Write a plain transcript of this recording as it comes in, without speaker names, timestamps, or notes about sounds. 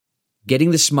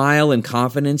Getting the smile and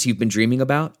confidence you've been dreaming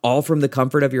about, all from the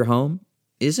comfort of your home,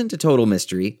 isn't a total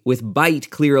mystery with Bite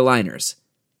clear aligners.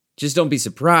 Just don't be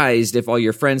surprised if all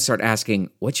your friends start asking,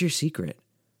 "What's your secret?"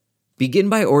 Begin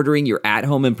by ordering your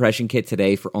at-home impression kit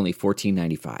today for only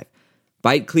 $14.95.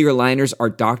 Bite clear aligners are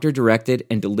doctor-directed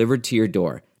and delivered to your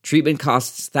door. Treatment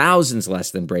costs thousands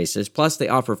less than braces, plus they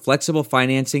offer flexible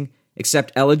financing,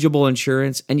 accept eligible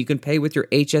insurance, and you can pay with your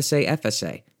HSA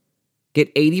FSA. Get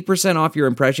 80% off your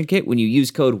impression kit when you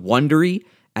use code WONDERY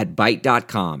at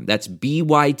Byte.com. That's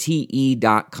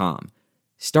BYTE.com.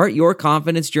 Start your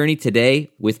confidence journey today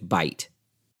with Byte.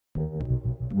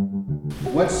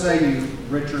 What say you,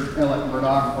 Richard Elliott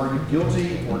Murdaugh? Are you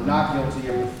guilty or not guilty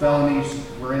of the felonies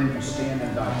wherein you stand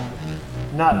indicted?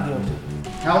 Not guilty.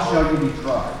 How shall you be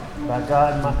tried? By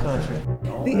God and my country.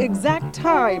 The exact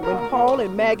time when Paul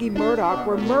and Maggie Murdaugh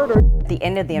were murdered. At the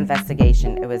end of the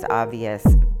investigation, it was obvious.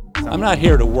 I'm not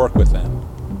here to work with them,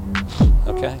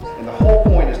 okay? And the whole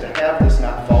point is to have this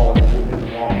not fall into the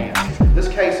wrong hands. This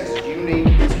case is unique,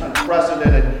 it's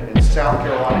unprecedented in South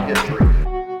Carolina history.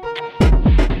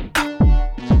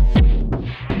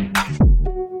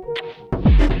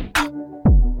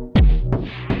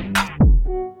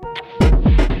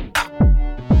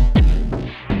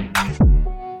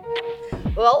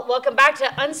 Well, welcome back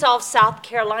to Unsolved South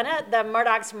Carolina, the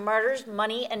Murdaugh's Murders,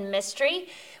 Money, and Mystery.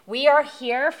 We are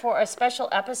here for a special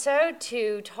episode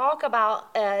to talk about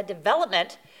a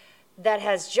development that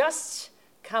has just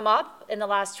come up in the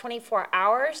last 24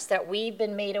 hours that we've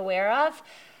been made aware of.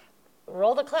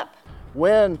 Roll the clip.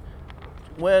 When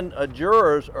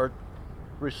jurors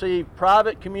receive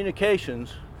private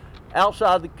communications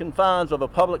outside the confines of a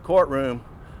public courtroom,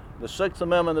 the Sixth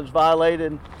Amendment is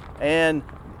violated and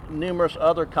numerous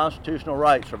other constitutional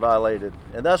rights are violated.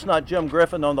 And that's not Jim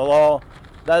Griffin on the law,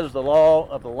 that is the law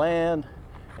of the land.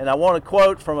 And I want to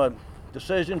quote from a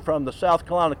decision from the South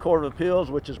Carolina Court of Appeals,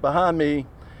 which is behind me,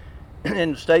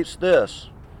 and states this: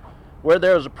 where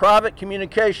there is a private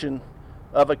communication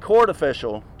of a court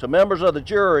official to members of the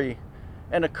jury,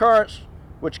 an occurrence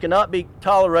which cannot be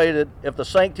tolerated if the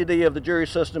sanctity of the jury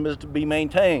system is to be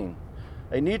maintained,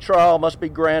 a new trial must be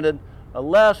granted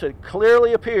unless it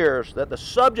clearly appears that the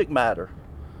subject matter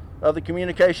of the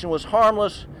communication was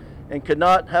harmless and could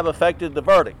not have affected the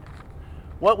verdict.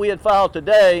 What we had filed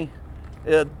today,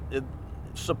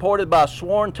 supported by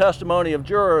sworn testimony of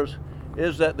jurors,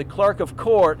 is that the clerk of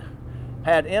court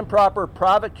had improper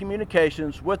private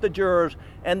communications with the jurors,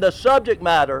 and the subject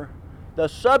matter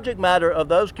of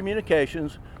those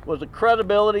communications was the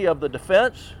credibility of the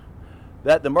defense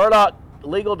that the Murdaugh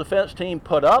legal defense team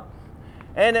put up,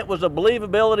 and it was the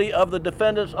believability of the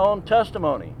defendant's own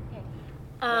testimony.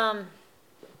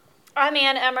 I'm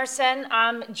Ann Emerson.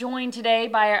 I'm joined today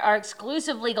by our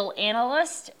exclusive legal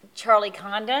analyst, Charlie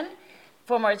Condon,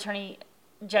 former Attorney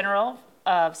General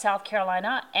of South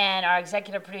Carolina, and our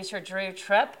executive producer, Drew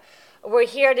Tripp. We're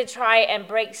here to try and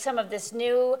break some of this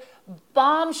new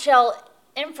bombshell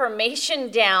information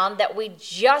down that we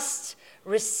just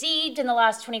received in the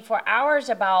last 24 hours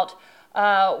about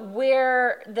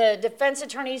where the defense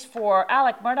attorneys for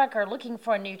Alec Murdaugh are looking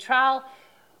for a new trial.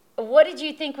 What did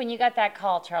you think when you got that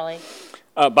call, Charlie?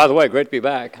 By the way, great to be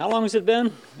back. How long has it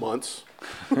been? Months.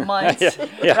 Months,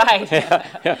 yeah, right?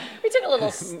 Yeah. We took a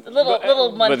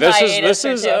little month hiatus.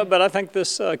 But I think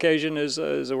this occasion is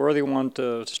a worthy one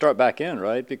to start back in,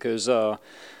 right? Because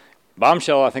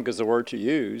bombshell, I think, is the word to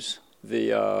use.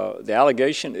 The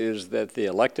allegation is that the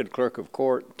elected clerk of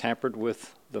court tampered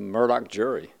with the Murdaugh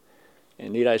jury.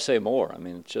 And need I say more? I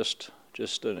mean, just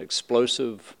an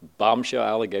explosive bombshell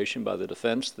allegation by the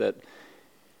defense that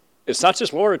it's not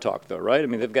just lawyer talk, though, right? I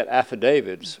mean, they've got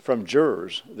affidavits from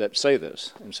jurors that say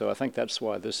this. And so I think that's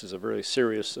why this is a very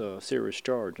serious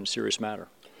charge and serious matter.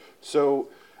 So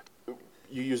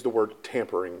you used the word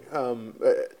tampering.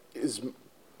 Is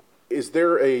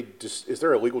there a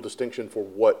legal distinction for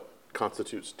what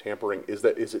constitutes tampering? Is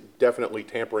it definitely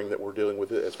tampering that we're dealing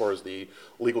with as far as the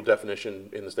legal definition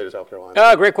in the state of South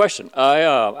Carolina? Great question. I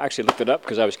actually looked it up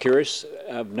because I was curious.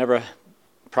 I've never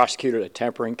prosecuted a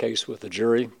tampering case with a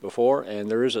jury before, and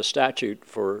there is a statute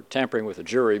for tampering with a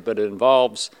jury, but it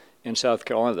involves, in South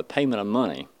Carolina, the payment of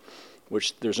money,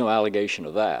 which there's no allegation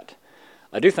of that.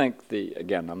 I do think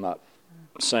again, I'm not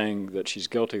saying that she's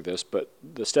guilty of this, but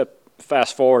the step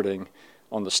fast forwarding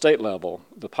on the state level,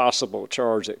 the possible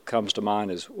charge that comes to mind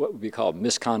is what would be called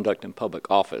misconduct in public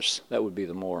office. That would be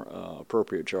the more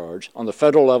appropriate charge. On the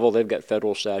federal level, they've got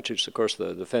federal statutes. Of course,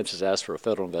 the defense has asked for a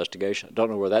federal investigation. I don't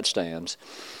know where that stands.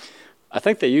 I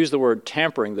think they use the word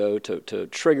tampering, though, to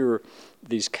trigger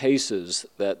these cases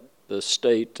that the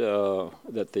state,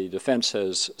 that the defense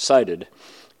has cited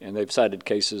And they've cited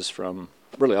cases from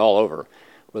really all over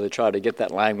where they try to get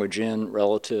that language in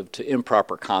relative to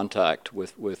improper contact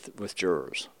with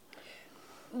jurors.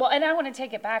 Well, and I want to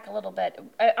take it back a little bit.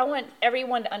 I want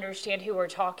everyone to understand who we're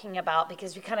talking about,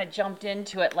 because we kind of jumped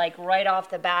into it like right off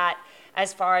the bat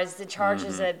as far as the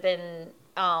charges that have been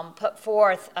put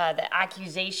forth, the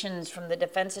accusations from the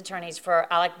defense attorneys for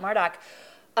Alec Murdaugh.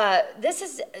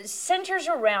 This centers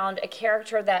around a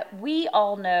character that we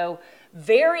all know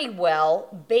very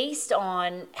well based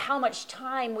on how much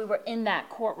time we were in that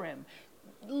courtroom.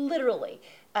 Literally.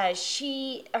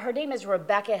 Her name is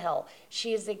Rebecca Hill.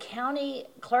 She is the county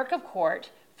clerk of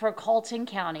court for Colton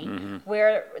County,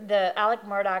 where the Alec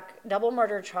Murdaugh double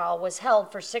murder trial was held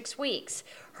for 6 weeks.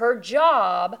 Her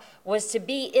job was to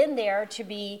be in there, to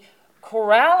be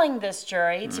corralling this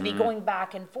jury, to be going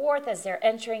back and forth as they're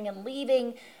entering and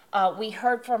leaving. We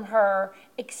heard from her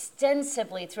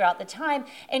extensively throughout the time,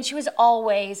 and she was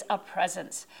always a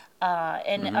presence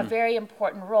in a very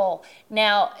important role.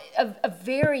 Now, a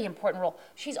very important role.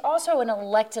 She's also an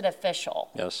elected official.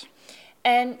 Yes.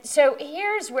 And so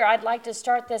here's where I'd like to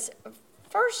start this.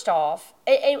 First off,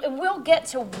 and we'll get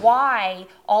to why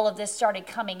all of this started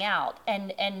coming out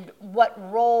and what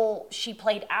role she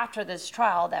played after this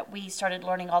trial that we started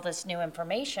learning all this new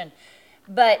information.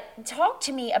 But talk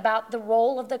to me about the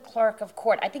role of the clerk of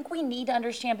court. I think we need to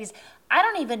understand, because I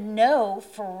don't even know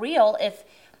for real if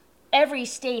every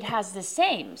state has the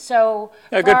same. So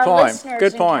yeah, good point.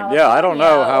 Good point. Yeah, I don't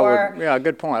know how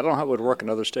good point. I don't know how it would work in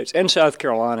other states. In South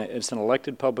Carolina, it's an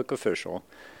elected public official,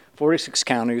 46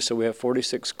 counties, so we have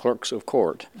 46 clerks of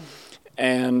court.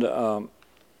 And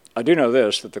I do know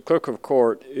this, that the clerk of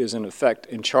court is in effect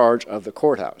in charge of the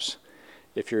courthouse.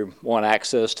 If you want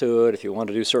access to it, if you want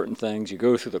to do certain things, you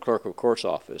go through the clerk of court's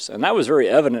office. And that was very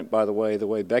evident, by the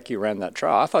way Becky ran that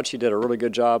trial. I thought she did a really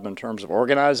good job in terms of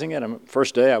organizing it.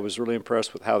 First day, I was really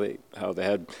impressed with how they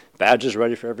had badges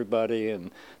ready for everybody,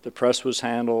 and the press was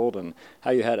handled, and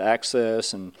how you had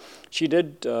access. And she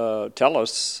did tell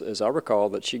us, as I recall,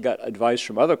 that she got advice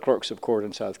from other clerks of court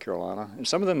in South Carolina. And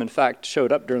some of them, in fact,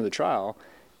 showed up during the trial,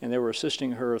 and they were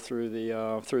assisting her through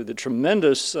the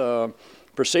tremendous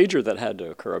procedure that had to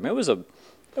occur. I mean, it was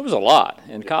a lot.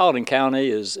 And Colleton County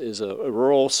is a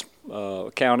rural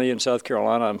county in South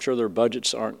Carolina. I'm sure their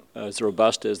budgets aren't as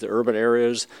robust as the urban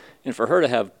areas. And for her to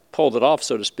have pulled it off,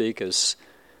 so to speak, as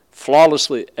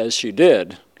flawlessly as she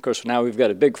did, of course, now we've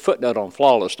got a big footnote on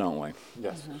flawless, don't we?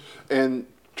 Yes. And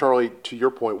Charlie, to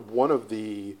your point, one of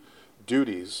the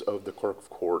duties of the clerk of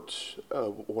court,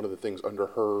 one of the things under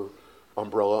her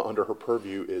umbrella, under her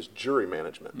purview, is jury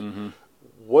management.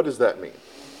 What does that mean?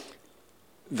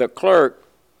 The clerk,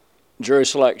 jury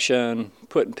selection,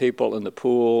 putting people in the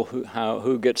pool,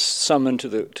 who gets summoned to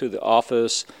the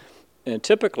office, and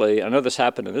typically, I know this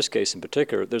happened in this case in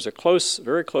particular, there's a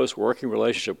very close working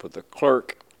relationship with the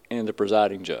clerk and the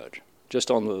presiding judge, just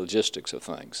on the logistics of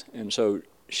things. And so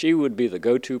she would be the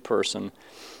go-to person,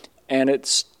 and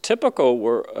it's typical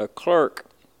where a clerk,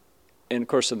 and of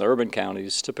course in the urban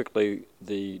counties, typically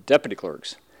the deputy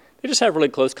clerks, they just have really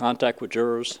close contact with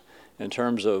jurors in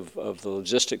terms of the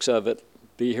logistics of it,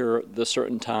 be here at this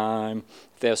certain time,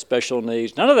 if they have special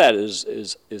needs. None of that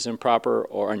is improper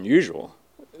or unusual,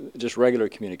 just regular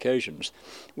communications.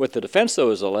 What the defense,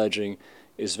 though, is alleging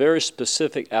is very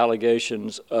specific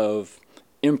allegations of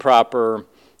improper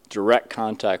direct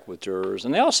contact with jurors.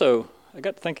 And they also, I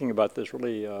got thinking about this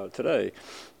really today,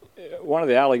 one of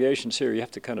the allegations here, you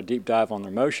have to kind of deep dive on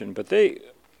their motion, but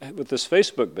with this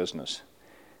Facebook business,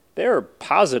 they're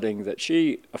positing that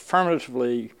she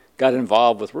affirmatively got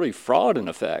involved with really fraud, in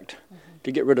effect,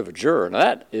 to get rid of a juror. Now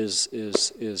that is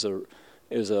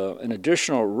an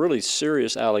additional really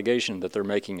serious allegation that they're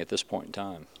making at this point in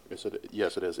time.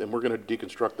 Yes, it is. And we're going to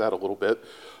deconstruct that a little bit.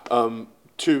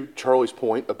 To Charlie's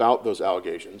point about those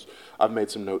allegations, I've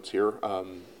made some notes here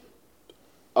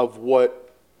of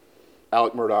what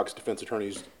Alec Murdaugh's defense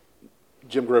attorneys,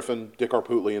 Jim Griffin, Dick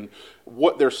Arputlian,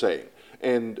 what they're saying.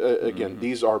 And again,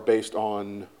 these are based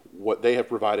on what they have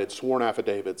provided, sworn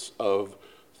affidavits of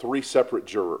 3 separate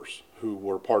jurors who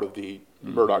were part of the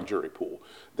Murdaugh jury pool.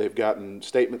 They've gotten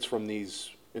statements from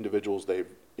these individuals, they've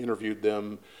interviewed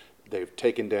them, they've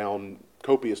taken down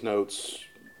copious notes,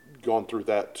 gone through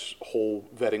that whole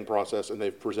vetting process, and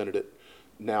they've presented it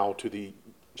now to the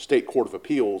State Court of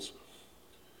Appeals,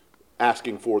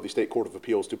 asking for the State Court of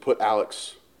Appeals to put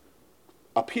Alec's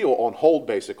appeal on hold,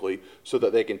 basically, so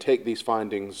that they can take these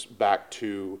findings back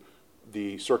to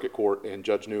the circuit court and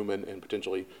Judge Newman and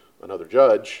potentially another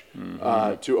judge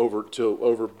to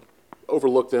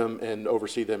overlook them and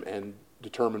oversee them and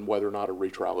determine whether or not a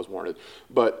retrial is warranted.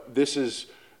 But this is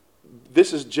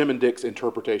this is Jim and Dick's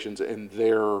interpretations and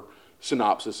their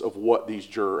synopsis of what these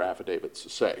juror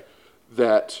affidavits say.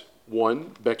 That,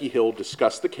 one, Becky Hill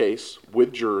discussed the case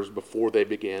with jurors before they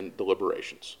began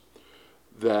deliberations.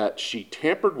 That she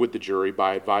tampered with the jury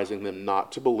by advising them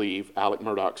not to believe Alec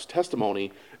Murdaugh's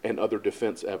testimony and other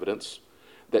defense evidence.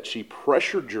 That she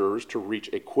pressured jurors to reach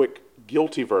a quick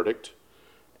guilty verdict.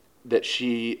 That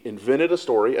she invented a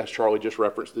story, as Charlie just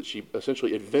referenced, that she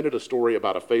essentially invented a story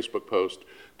about a Facebook post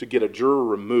to get a juror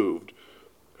removed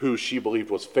who she believed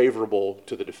was favorable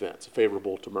to the defense,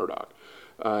 favorable to Murdaugh.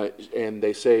 And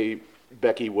they say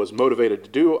Becky was motivated to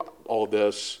do all of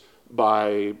this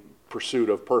by pursuit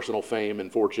of personal fame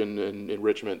and fortune and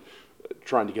enrichment,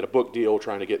 trying to get a book deal,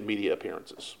 trying to get media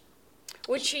appearances.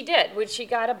 Which she did, which she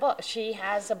got a book. She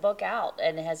has a book out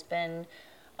and has been...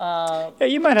 Yeah,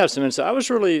 you might have some insight. I was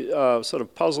really sort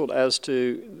of puzzled as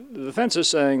to the defense is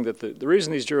saying that the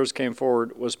reason these jurors came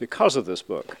forward was because of this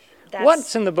book.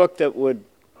 What's in the book that would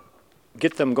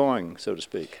get them going, so to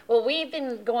speak? Well, we've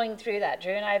been going through that.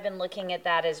 Drew and I have been looking at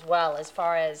that as well, as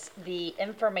far as the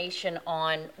information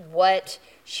on what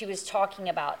she was talking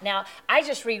about. Now, I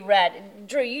just reread.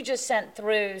 Drew, you just sent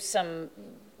through some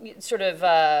sort of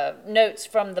notes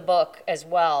from the book as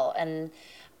well, and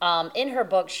in her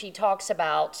book, she talks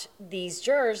about these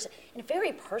jurors in a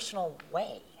very personal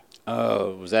way.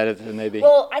 Oh, was that it maybe?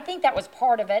 Well, I think that was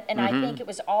part of it, and I think it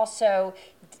was also,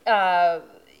 at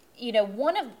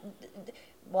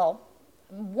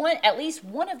least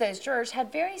one of those jurors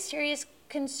had very serious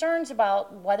concerns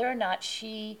about whether or not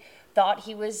she thought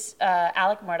he was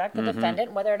Alec Murdaugh, the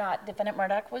defendant, whether or not defendant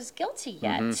Murdaugh was guilty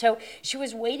yet. So she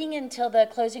was waiting until the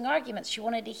closing arguments. She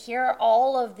wanted to hear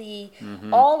all of the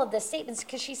statements,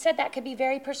 because she said that could be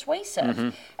very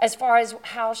persuasive as far as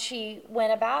how she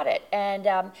went about it. And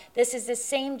this is the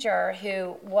same juror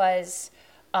who was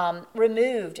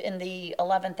removed in the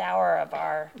 11th hour of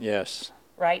our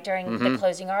right during the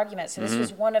closing argument. So this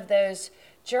was one of those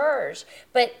jurors,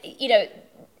 but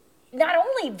not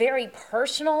only very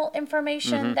personal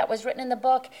information that was written in the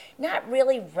book, not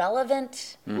really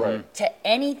relevant to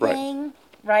anything,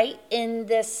 right? In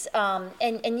this,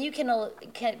 and you can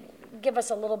give us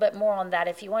a little bit more on that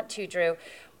if you want to, Drew.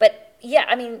 But yeah,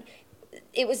 I mean,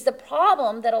 it was the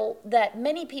problem that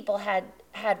many people had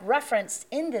referenced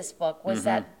in this book was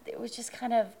that it was just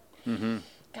kind of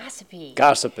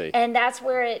gossipy. And that's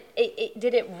where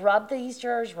it rub these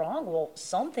jurors wrong? Well,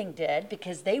 something did,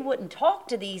 because they wouldn't talk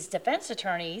to these defense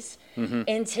attorneys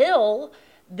until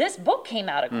this book came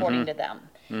out, according to them.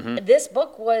 This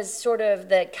book was sort of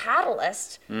the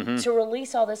catalyst to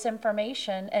release all this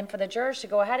information and for the jurors to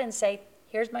go ahead and say,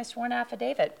 here's my sworn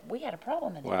affidavit. We had a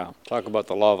problem in it. Wow. Talk about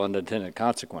the law of unintended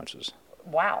consequences.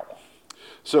 Wow.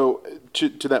 So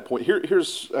to that point,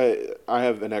 here's I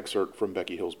have an excerpt from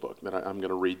Becky Hill's book that I'm going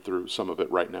to read through some of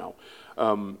it right now.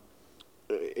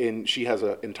 And she has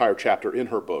an entire chapter in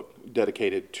her book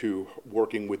dedicated to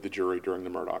working with the jury during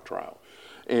the Murdaugh trial.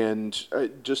 And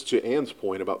just to Ann's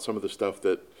point about some of the stuff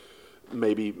that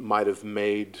maybe might have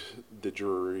made the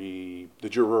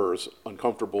jurors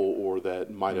uncomfortable, or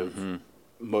that might have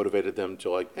motivated them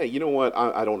to like, hey, you know what,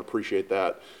 I don't appreciate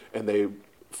that. And they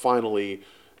finally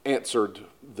answered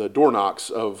the door knocks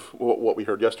of what we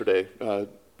heard yesterday.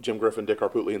 Jim Griffin, Dick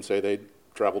Harpootlian say they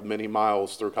traveled many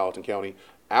miles through Colleton County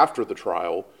after the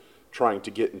trial trying to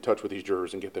get in touch with these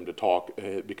jurors and get them to talk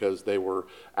because they were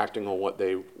acting on what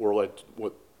they were led,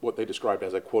 what they described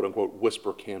as a quote-unquote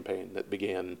whisper campaign that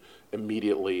began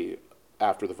immediately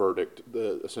after the verdict,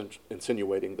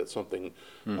 insinuating that something,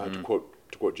 to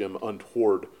quote Jim,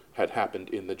 untoward had happened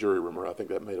in the jury room. Or I think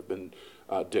that may have been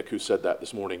Dick who said that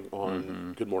this morning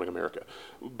on Good Morning America.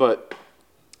 But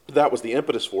that was the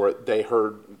impetus for it. They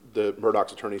heard the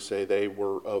Murdaugh's attorneys say they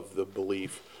were of the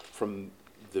belief from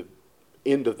the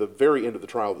very end of the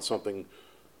trial that something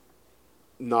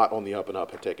not on the up and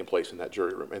up had taken place in that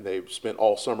jury room. And they spent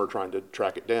all summer trying to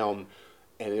track it down.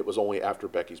 And it was only after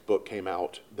Becky's book came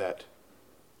out that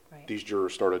these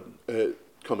jurors started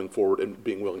coming forward and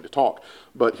being willing to talk.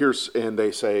 But and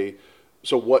they say,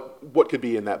 so what could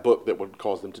be in that book that would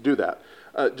cause them to do that?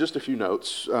 Just a few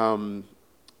notes.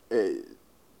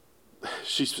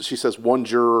 She says one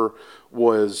juror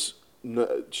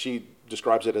she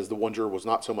describes it as the one juror was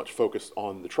not so much focused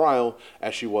on the trial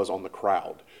as she was on the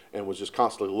crowd, and was just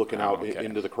constantly looking out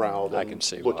into the crowd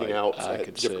and looking out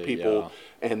at different people.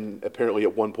 Yeah. And apparently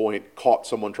at one point caught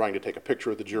someone trying to take a picture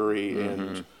of the jury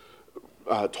and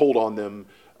told on them.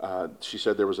 She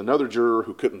said there was another juror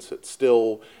who couldn't sit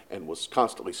still and was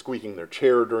constantly squeaking their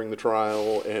chair during the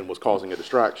trial and was causing a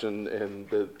distraction.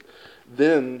 And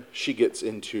then she gets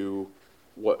into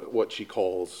what she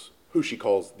calls who she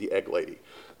calls the Egg Lady.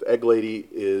 The Egg Lady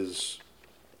is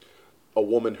a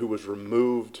woman who was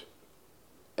removed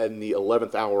in the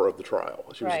 11th hour of the trial.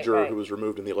 She was a juror who was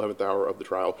removed in the 11th hour of the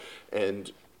trial,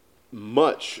 and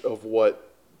much of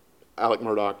what Alec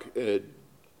Murdaugh,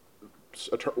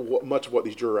 much of what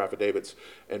these juror affidavits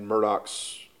and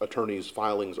Murdaugh's attorney's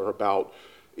filings are about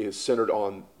is centered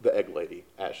on the Egg Lady,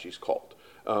 as she's called.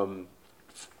 And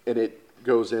it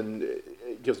goes in,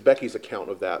 it gives Becky's account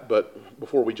of that, but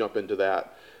before we jump into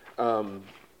that,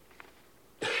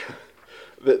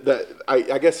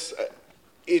 I guess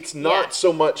it's not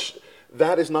so much,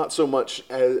 that is not so much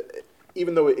as,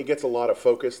 even though it gets a lot of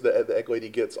focus, the Egg Lady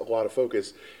gets a lot of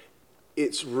focus,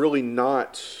 it's really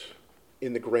not,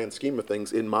 in the grand scheme of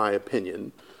things, in my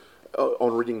opinion,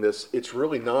 on reading this, it's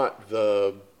really not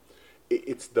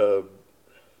it's the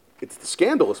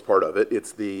scandalous part of it.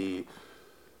 It's the,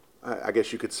 I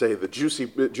guess you could say, the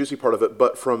juicy part of it,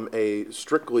 but from a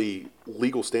strictly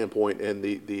legal standpoint, and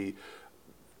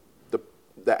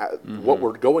what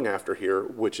we're going after here,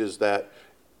 which is that,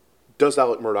 does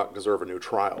Alec Murdaugh deserve a new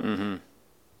trial? Mm-hmm.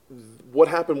 What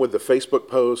happened with the Facebook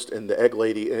post and the Egg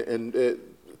Lady, and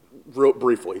real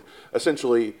briefly,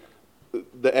 essentially,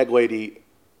 the Egg Lady,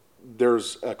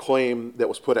 there's a claim that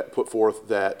was put forth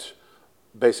that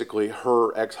basically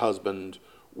her ex-husband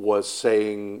was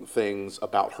saying things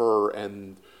about her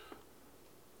and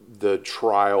the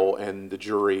trial and the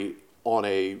jury on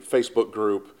a Facebook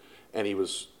group, and he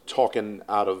was talking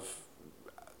out of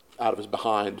his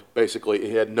behind. Basically,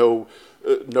 he had no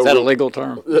Is that a legal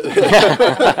term?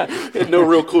 had no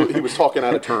real clue. He was talking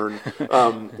out of turn.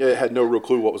 Had no real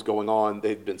clue what was going on.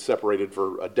 They'd been separated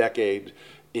for a decade.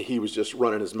 He was just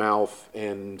running his mouth,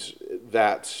 and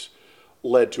that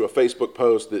led to a Facebook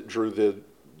post that drew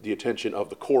the attention of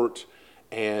the court,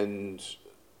 and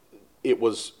it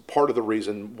was part of the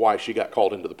reason why she got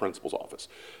called into the principal's office.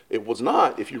 It was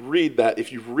not, if you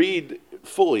read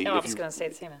fully, No, I was going to say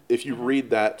the same. if you read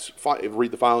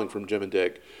the filing from Jim and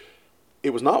Dick,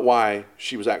 it was not why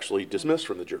she was actually dismissed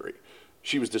from the jury.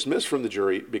 She was dismissed from the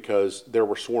jury because there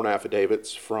were sworn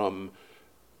affidavits from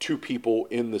two people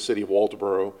in the city of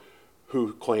Walterboro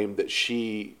who claimed that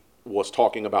she was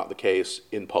talking about the case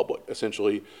in public.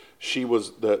 Essentially, she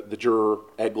was the juror,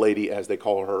 Egg Lady, as they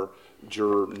call her,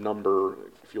 juror number,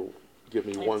 if you'll give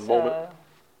me one moment,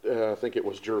 I think it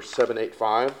was juror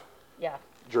 785. Yeah.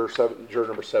 Juror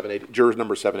number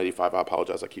 785. I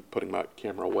apologize. I keep putting my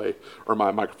camera away, or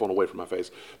my microphone away from my face.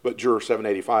 But juror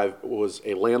 785 was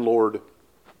a landlord,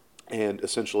 and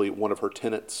essentially one of her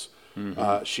tenants.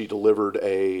 Mm-hmm. She delivered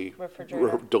a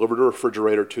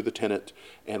refrigerator to the tenant,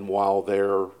 and while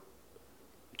they're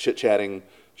chit-chatting,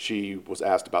 she was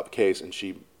asked about the case, and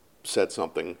she said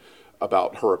something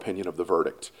about her opinion of the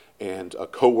verdict. And a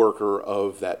co-worker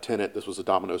of that tenant, this was a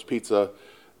Domino's Pizza,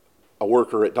 a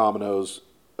worker at Domino's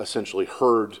essentially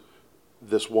heard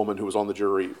this woman who was on the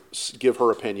jury give her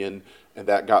opinion, and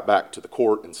that got back to the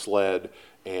court and SLED,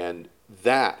 and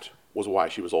that was why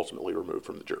she was ultimately removed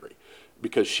from the jury,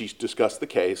 because she discussed the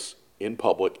case in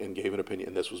public and gave an opinion.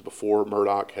 And this was before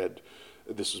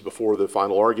this was before the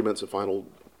final arguments and final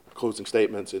closing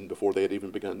statements, and before they had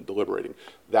even begun deliberating.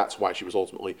 That's why she was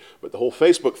ultimately. But the whole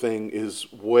Facebook thing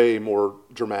is way more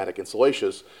dramatic and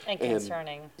salacious. And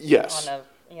concerning. Yes.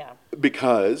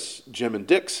 Because Jim and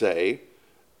Dick say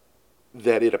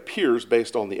that it appears,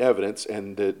 based on the evidence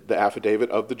and the affidavit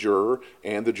of the juror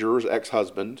and the juror's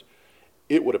ex-husband,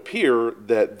 it would appear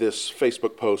that this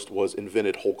Facebook post was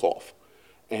invented whole cloth,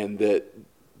 and that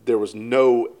there was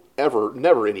never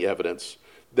any evidence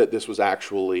that this was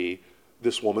actually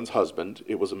this woman's husband.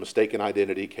 It was a mistaken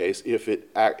identity case. If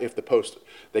the post,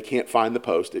 they can't find the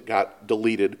post, it got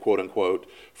deleted, quote unquote,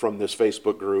 from this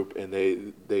Facebook group, and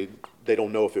they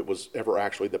don't know if it was ever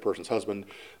actually the person's husband.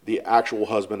 The actual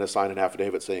husband has signed an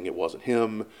affidavit saying it wasn't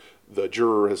him. The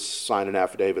juror has signed an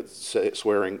affidavit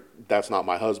swearing that's not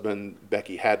my husband.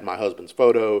 Becky had my husband's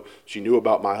photo. She knew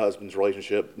about my husband's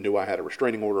relationship, knew I had a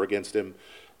restraining order against him,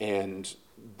 and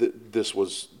this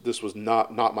was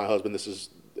not my husband. This is.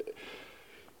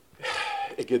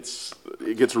 It gets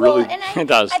really. It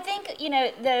does. I think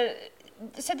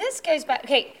so this goes back.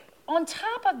 Okay, on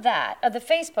top of that, of the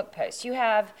Facebook post, you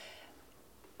have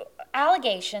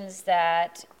allegations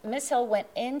that Miss Hill went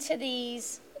into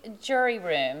these jury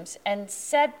rooms and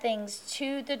said things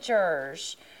to the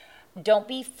jurors. Don't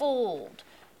be fooled.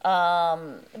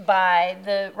 Right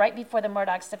before the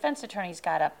Murdaugh's defense attorneys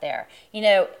got up there.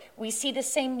 We see the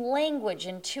same language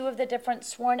in two of the different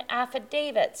sworn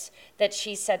affidavits that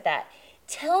she said that.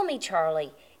 Tell me,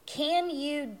 Charlie, can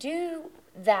you do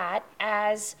that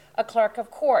as a clerk of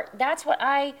court? That's what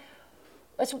I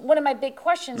That's one of my big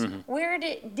questions. Where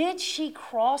did she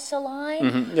cross a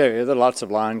line? Yeah, there are lots of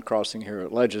line crossing here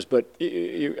at Ledges, but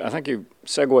I think you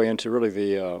segue into really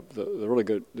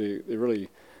the really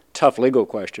tough legal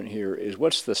question here is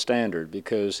what's the standard?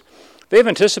 Because they've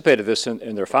anticipated this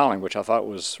in their filing, which I thought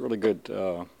was really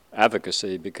good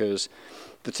advocacy, because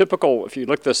the typical, if you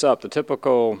look this up, the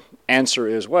typical answer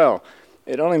is, well,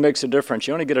 it only makes a difference.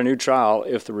 You only get a new trial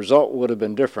if the result would have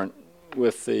been different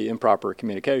with the improper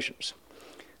communications.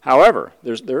 However,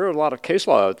 there are a lot of case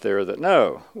law out there that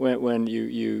no, when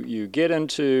you get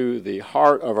into the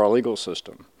heart of our legal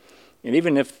system, and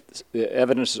even if the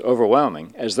evidence is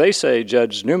overwhelming, as they say,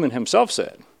 Judge Newman himself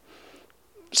said,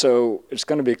 so it's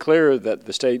going to be clear that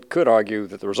the state could argue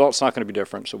that the result's not going to be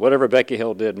different, so whatever Becky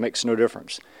Hill did makes no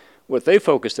difference. What they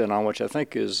focused in on, which I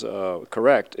think is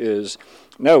correct, is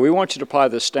no, we want you to apply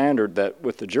this standard that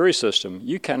with the jury system,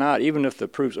 you cannot, even if the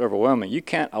proof's overwhelming, you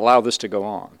can't allow this to go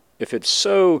on. If it's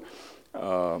so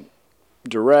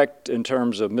direct in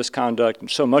terms of misconduct and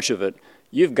so much of it,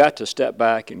 you've got to step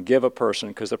back and give a person,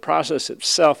 because the process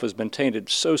itself has been tainted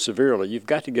so severely, you've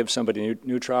got to give somebody a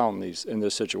new trial in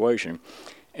this situation.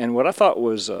 And what I thought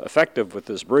was effective with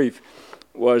this brief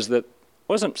was that it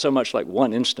wasn't so much like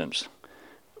one instance.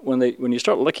 When you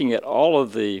start looking at all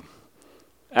of the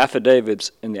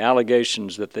affidavits and the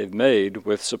allegations that they've made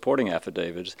with supporting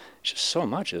affidavits, it's just so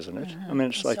much, isn't it? I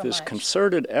mean, it's like so this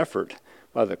concerted effort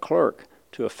by the clerk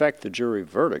to affect the jury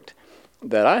verdict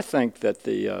that I think that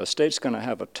the state's going to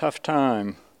have a tough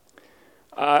time.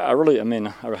 I have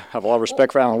a lot of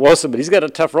respect for Alan Wilson, but he's got a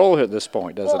tough role here at this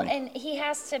point, doesn't he? Well, and he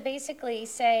has to basically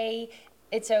say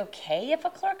it's okay if a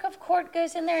clerk of court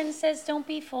goes in there and says, don't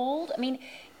be fooled. I mean,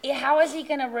 how is he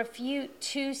going to refute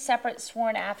two separate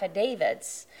sworn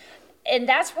affidavits? And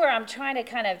that's where I'm trying to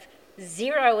kind of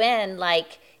zero in,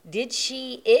 like, did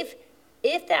she, if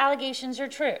the allegations are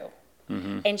true,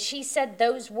 and she said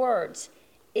those words,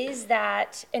 is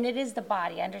that, and it is the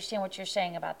body, I understand what you're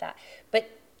saying about that, but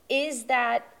is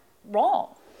that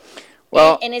wrong?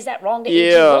 Well, and is that wrong to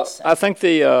A.G. Wilson? I think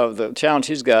the challenge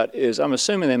he's got is, I'm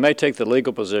assuming they may take the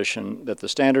legal position that the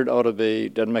standard ought to be,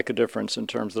 doesn't make a difference in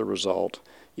terms of the result,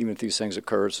 even if these things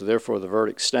occurred, so therefore the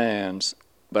verdict stands.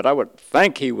 But I would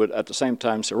think he would at the same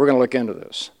time say, we're going to look into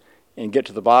this and get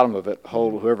to the bottom of it,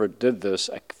 hold whoever did this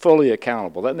fully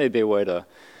accountable. That may be a way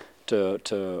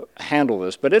to handle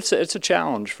this. But it's a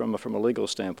challenge from a legal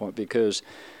standpoint, because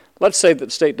let's say that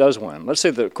the state does win. Let's say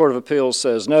the Court of Appeals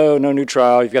says, no new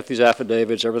trial, you've got these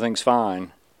affidavits, everything's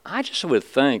fine. I just would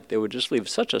think they would just leave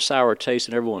such a sour taste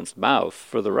in everyone's mouth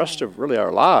for the rest of really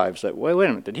our lives that, wait a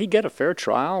minute, did he get a fair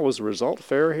trial? Was the result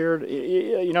fair here?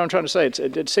 You know what I'm trying to say?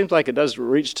 It seems like it does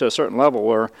reach to a certain level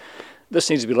where this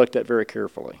needs to be looked at very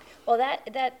carefully. Well,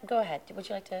 that go ahead. Would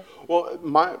you like to? Well,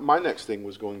 my next thing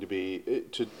was going to be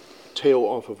to tail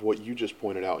off of what you just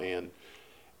pointed out, Ann.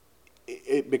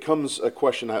 It becomes a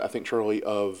question, I think, Charlie,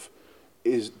 of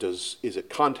is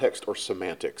it context or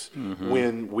semantics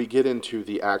when we get into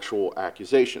the actual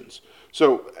accusations.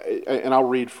 So, and I'll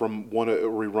read from one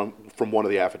of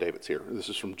the affidavits here. This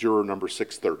is from juror number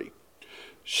 630.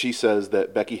 She says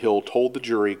that Becky Hill told the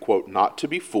jury, quote, not to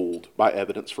be fooled by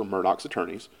evidence from Murdaugh's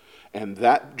attorneys. And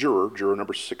that juror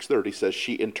number 630, says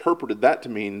she interpreted that to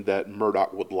mean that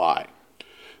Murdaugh would lie.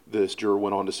 This juror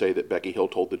went on to say that Becky Hill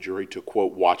told the jury to,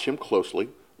 quote, watch him closely,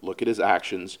 look at his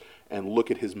actions, and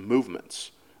look at his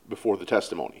movements before the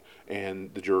testimony.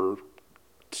 And the juror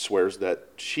swears that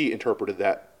she interpreted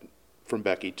that from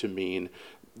Becky to mean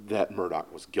that Murdaugh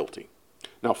was guilty.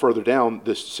 Now, further down,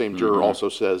 this same juror also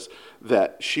says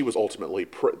that she was ultimately,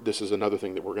 this is another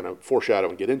thing that we're going to foreshadow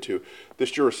and get into,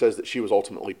 this juror says that she was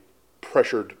ultimately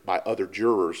pressured by other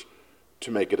jurors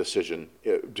to make a decision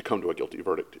to come to a guilty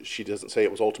verdict. She doesn't say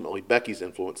it was ultimately Becky's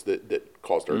influence that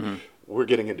caused her. We're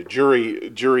getting into jury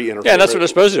interference. Yeah, that's what they're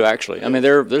supposed to do, actually. I mean,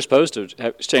 they're supposed to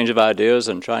have exchange of ideas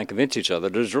and try and convince each other.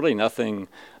 There's really nothing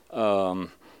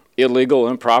illegal,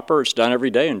 improper. It's done every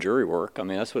day in jury work. I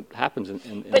mean, that's what happens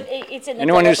in but it's in the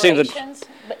anyone deliberations?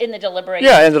 But in the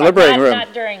deliberations? Yeah, in the deliberating room.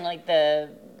 Not during, like, the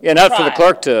not trial. for the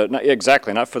clerk to,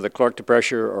 not for the clerk to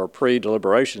pressure or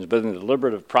pre-deliberations, but in the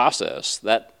deliberative process,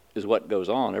 that is what goes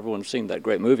on. Everyone's seen that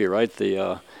great movie, right?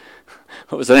 The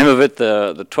what was the name of it?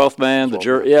 The 12th Man, the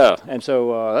jury. Yeah, and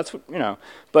so that's what,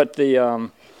 But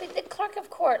the clerk of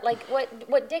court, like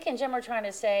what Dick and Jim are trying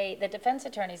to say, the defense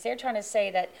attorneys, they're trying to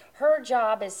say that her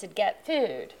job is to get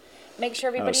food, make sure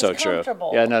everybody's comfortable.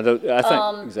 True. Yeah, no, I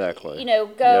think exactly.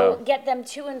 Get them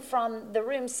to and from the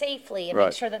room safely and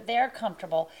make sure that they're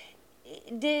comfortable.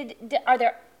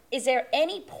 Is there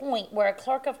any point where a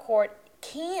clerk of court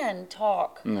can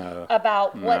talk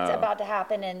about what's about to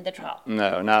happen in the trial.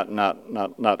 No,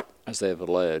 not as they have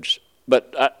alleged.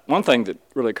 But one thing that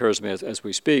really occurs to me as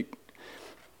we speak,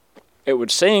 it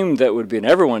would seem that it would be in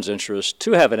everyone's interest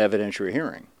to have an evidentiary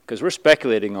hearing, because we're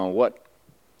speculating on what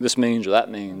this means or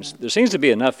that means. There seems to be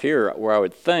enough here where I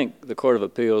would think the Court of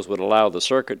Appeals would allow the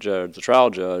circuit judge, the trial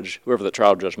judge, whoever the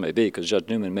trial judge may be, because Judge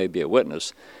Newman may be a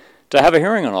witness, to have a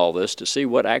hearing on all this to see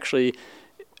what actually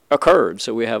occurred,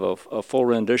 so we have a full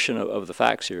rendition of the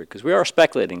facts here, because we are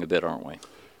speculating a bit, aren't we?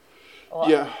 Well,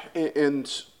 yeah,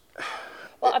 and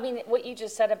well, I mean, what you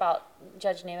just said about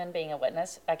Judge Newman being a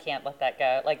witness, I can't let that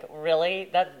go. Like, really?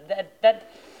 That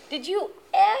did you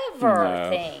ever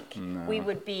think we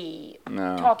would be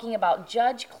talking about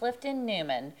Judge Clifton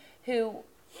Newman, who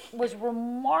was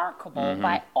remarkable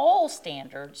by all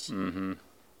standards,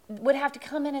 would have to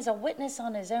come in as a witness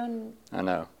on his own? I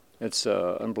know. It's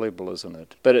unbelievable, isn't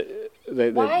it? But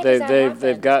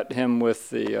they've got him with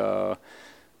the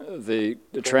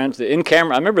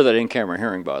in-camera. I remember that in-camera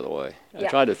hearing, by the way. I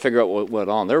tried to figure out what went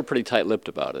on. They were pretty tight-lipped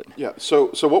about it. Yeah. So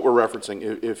what we're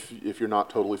referencing, if you're not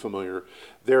totally familiar,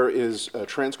 there is a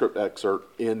transcript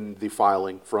excerpt in the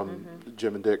filing from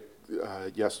Jim and Dick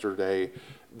yesterday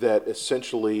that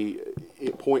essentially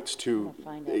it points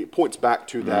back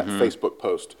to that Facebook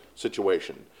post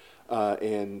situation,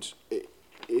 and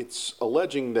it's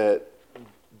alleging that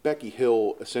Becky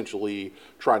Hill essentially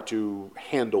tried to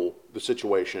handle the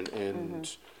situation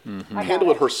and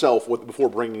handle it herself before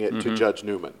bringing it to Judge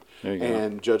Newman.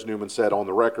 And Judge Newman said on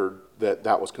the record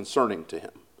that was concerning to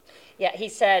him. Yeah, he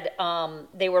said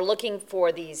they were looking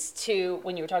for these two,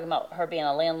 when you were talking about her being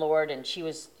a landlord and she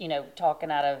was,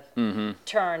 talking out of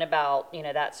turn about,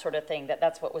 that sort of thing,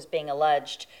 that's what was being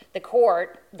alleged. The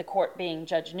court being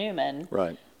Judge Newman.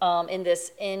 Right. In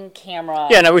this in-camera...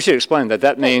 Yeah, no, we should explain that.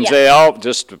 That means they all,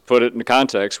 just to put it in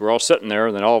context, we're all sitting there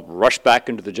and then all rushed back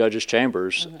into the judge's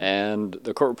chambers, and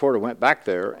the court reporter went back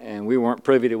there, and we weren't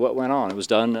privy to what went on. It was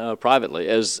done privately,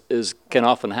 as can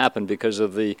often happen because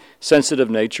of the sensitive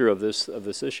nature of this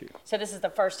issue. So this is the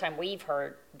first time we've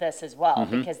heard this as well,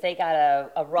 because they got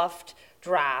a rough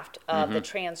draft of the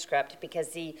transcript, because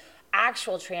the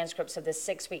actual transcripts of the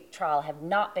 6-week trial have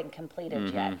not been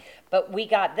completed yet. But we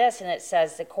got this, and it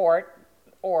says the court,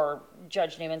 or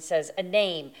Judge Newman says, a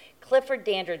name, Clifford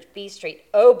Dandridge, B Street.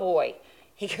 Oh boy.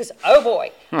 He goes, oh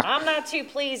boy. I'm not too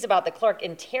pleased about the clerk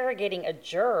interrogating a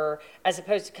juror as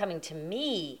opposed to coming to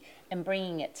me and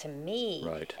bringing it to me.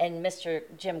 Right. And Mr.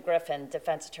 Jim Griffin,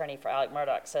 defense attorney for Alec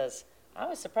Murdaugh, says, I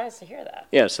was surprised to hear that.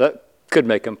 Yes, that could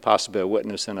make him possibly a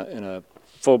witness in a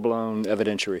full-blown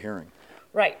evidentiary hearing.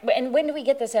 Right. And when do we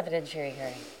get this evidentiary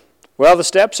hearing? Well, the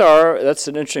steps are, that's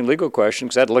an interesting legal question,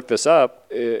 because I had to look this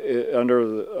up.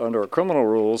 Under criminal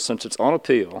rules, since it's on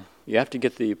appeal, you have to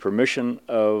get the permission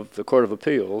of the Court of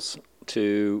Appeals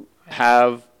to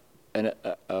have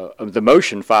the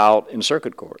motion filed in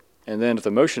circuit court. And then if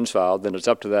the motion's filed, then it's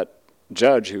up to that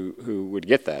judge who would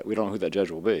get that. We don't know who that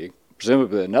judge will be.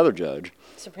 Presumably another judge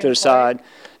to decide. Court?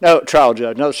 No, trial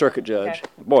judge, another circuit judge. Okay.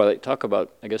 Boy, they talk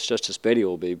about, I guess Justice Beatty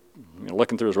will be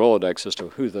looking through his Rolodex as to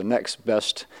who the next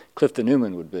best Clifton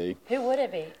Newman would be. Who would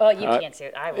it be? Well, you can't see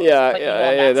it. I will.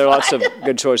 Yeah, there are lots of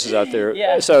good choices out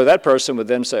there. So that person would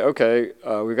then say, okay,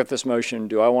 we've got this motion.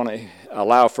 Do I want to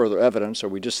allow further evidence, or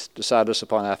we just decide this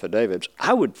upon affidavits?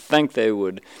 I would think they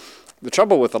would. The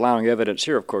trouble with allowing evidence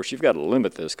here, of course, you've got to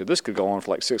limit this, because this could go on for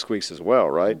like 6 weeks as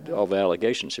well, right? All the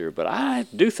allegations here. But I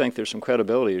do think there's some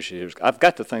credibility issues. I've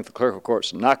got to think the clerical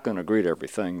court's not going to agree to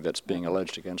everything that's being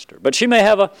alleged against her. But she may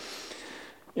have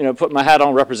put my hat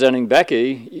on representing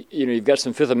Becky, you've got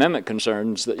some Fifth Amendment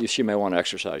concerns that she may want to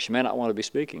exercise. She may not want to be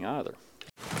speaking either.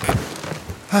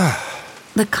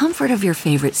 The comfort of your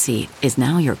favorite seat is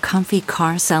now your comfy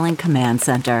car selling command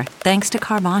center, thanks to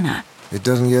Carvana. It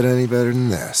doesn't get any better than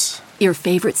this. Your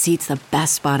favorite seat's the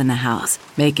best spot in the house.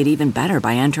 Make it even better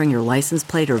by entering your license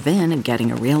plate or VIN and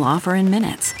getting a real offer in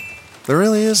minutes. There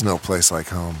really is no place like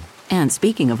home. And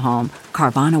speaking of home,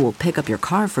 Carvana will pick up your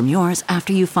car from yours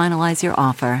after you finalize your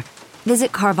offer.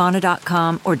 Visit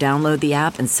Carvana.com or download the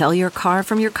app and sell your car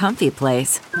from your comfy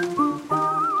place.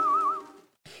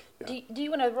 Do you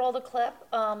want to roll the clip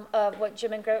of what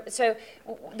Jim and Griffin... So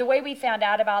the way we found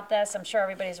out about this, I'm sure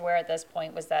everybody's aware at this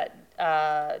point, was that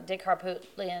Dick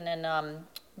Harpootlian and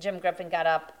Jim Griffin got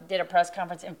up, did a press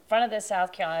conference in front of the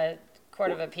South Carolina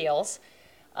Court of Appeals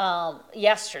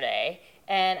yesterday.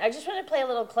 And I just want to play a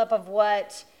little clip of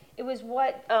what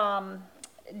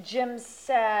Jim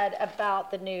said about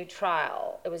the new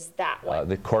trial. It was that way.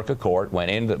 The clerk of court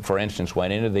went into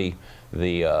the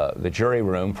jury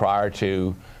room prior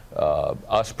to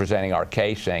us presenting our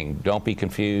case, saying, don't be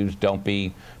confused, don't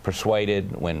be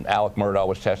persuaded. When Alec Murdaugh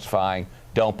was testifying,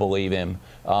 don't believe him.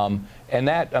 And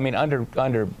that, I mean,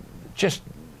 under just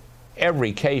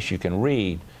every case you can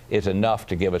read is enough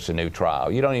to give us a new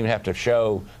trial. You don't even have to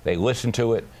show they listened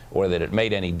to it or that it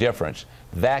made any difference.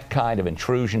 That kind of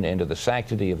intrusion into the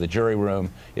sanctity of the jury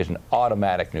room is an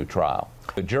automatic new trial.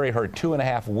 The jury heard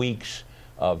 2.5 weeks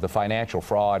of the financial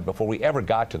fraud before we ever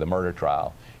got to the murder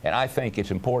trial. And I think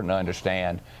it's important to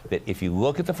understand that if you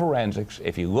look at the forensics,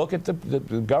 if you look at the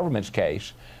government's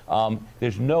case,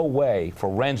 there's no way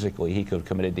forensically he could have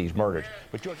committed these murders.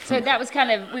 But so that was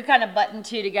we kind of buttoned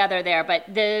two together there. But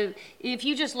if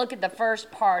you just look at the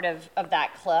first part of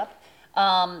that clip,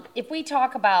 if we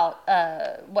talk about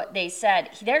what they said,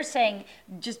 they're saying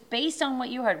just based on what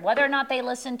you heard, whether or not they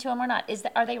listened to him or not,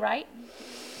 are they right?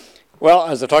 Well,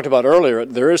 as I talked about earlier,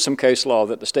 there is some case law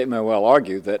that the state may well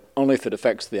argue that only if it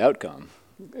affects the outcome,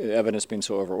 evidence being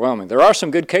so overwhelming. There are some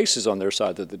good cases on their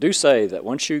side that do say that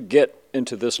once you get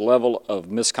into this level of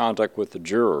misconduct with the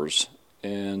jurors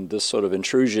and this sort of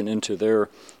intrusion into their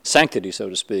sanctity, so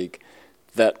to speak,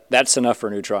 that's enough for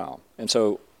a new trial. And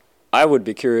so I would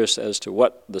be curious as to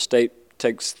what the state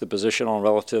takes the position on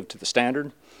relative to the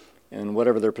standard. And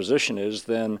whatever their position is,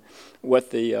 then what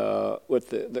the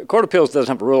Court of Appeals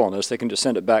doesn't have a rule on this. They can just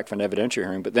send it back for an evidentiary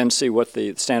hearing, but then see what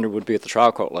the standard would be at the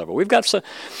trial court level. We've got some,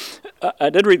 I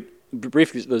did read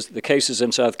briefly the cases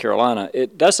in South Carolina.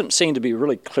 It doesn't seem to be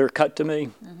really clear-cut to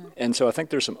me, and so I think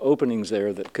there's some openings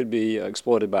there that could be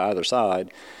exploited by either side.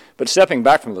 But stepping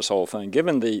back from this whole thing,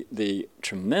 given the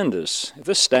tremendous, if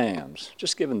this stands,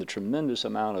 just given the tremendous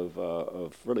amount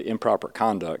of really improper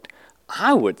conduct,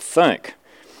 I would think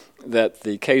that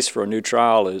the case for a new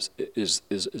trial is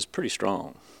pretty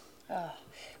strong.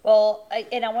 Well,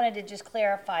 and I wanted to just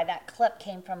clarify that clip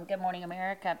came from Good Morning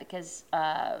America because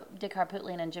Dick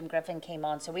Harpootlian and Jim Griffin came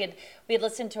on. So we had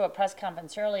listened to a press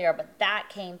conference earlier, but that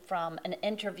came from an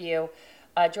interview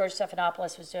George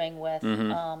Stephanopoulos was doing with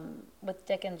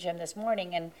Dick and Jim this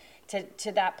morning. And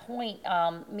to that point,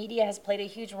 media has played a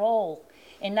huge role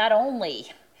in not only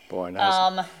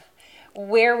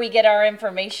where we get our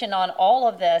information on all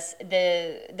of this,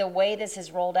 the way this is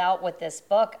rolled out with this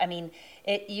book. I mean,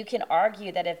 you can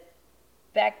argue that if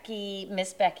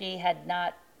Miss Becky had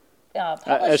not published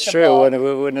that's the true. book, we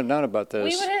wouldn't have known about this.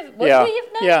 We would have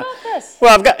known about this.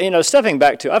 Well, I've got, stepping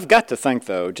back to, I've got to think,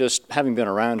 though, just having been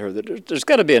around her, that there's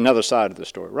got to be another side of the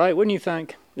story, right? Wouldn't you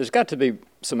think? There's got to be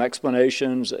some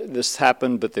explanations. This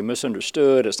happened, but they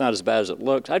misunderstood. It's not as bad as it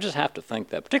looks. I just have to think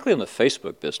that, particularly in the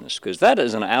Facebook business, because that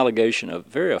is an allegation of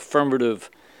very affirmative,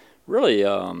 really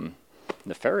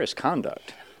nefarious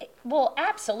conduct. Well,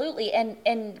 absolutely,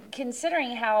 and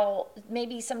considering how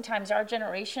maybe sometimes our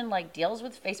generation deals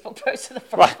with Facebook posts in the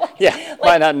first place,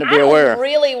 might not be aware. I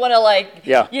really want to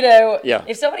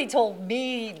if somebody told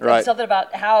me something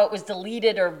about how it was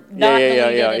deleted or not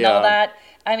deleted and all that.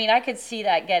 I mean, I could see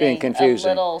that getting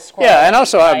confusing. A little squirrely. Yeah, and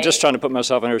also I'm just trying to put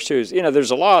myself in her shoes. There's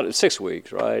a lot, 6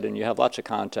 weeks, right, and you have lots of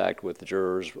contact with the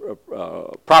jurors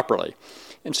properly.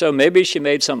 And so maybe she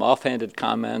made some offhanded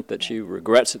comment that she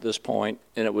regrets at this point,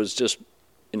 and it was just,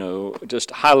 just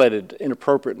highlighted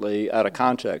inappropriately out of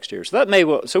context here. So that may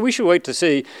well. So we should wait to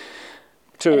see.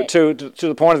 To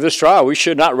the point of this trial, we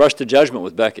should not rush to judgment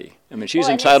with Becky. I mean, she's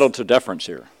entitled to deference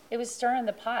here. It was stirring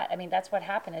the pot. I mean, that's what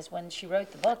happened is when she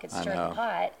wrote the book, it stirred the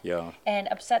pot and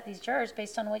upset these jurors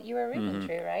based on what you were reading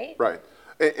through, right? Right.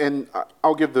 And I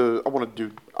want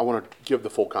to give the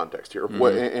full context here.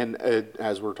 And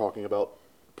as we're talking about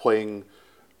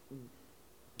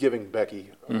giving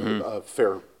Becky a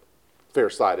fair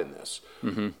side in this.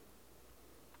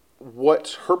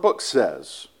 What her book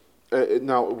says.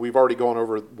 Now we've already gone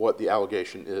over what the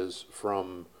allegation is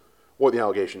from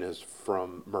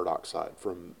Murdaugh's side,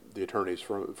 from the attorneys,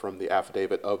 from the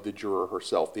affidavit of the juror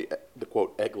herself, the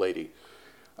quote egg lady.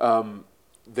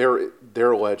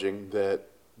 They're alleging that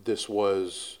this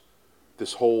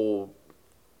whole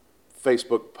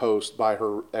Facebook post by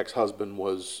her ex-husband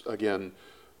was, again,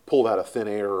 pulled out of thin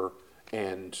air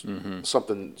and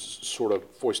something sort of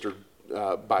foisted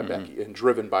by Becky and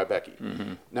driven by Becky.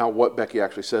 Now, what Becky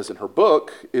actually says in her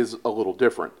book is a little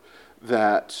different,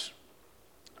 that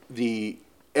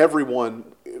everyone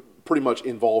pretty much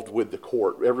involved with the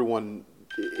court, everyone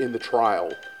in the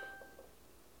trial.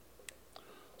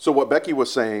 So what Becky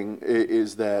was saying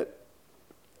is that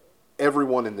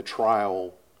everyone in the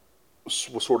trial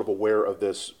was sort of aware of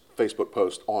this Facebook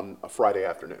post on a Friday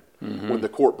afternoon. When the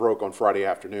court broke on Friday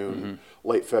afternoon,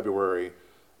 late February,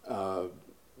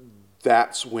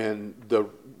 that's when the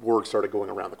word started going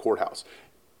around the courthouse.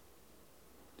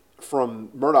 from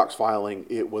Murdaugh's filing,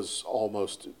 it was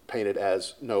almost painted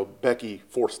as, no, Becky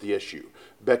forced the issue.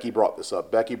 Becky brought this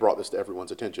up. Becky brought this to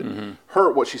everyone's attention.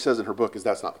 What she says in her book is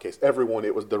that's not the case.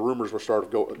 The rumors were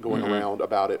started going around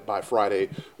about it by Friday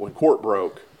when court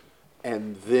broke,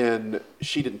 and then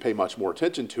she didn't pay much more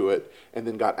attention to it, and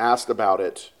then got asked about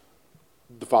it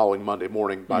the following Monday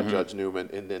morning by Judge Newman,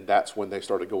 and then that's when they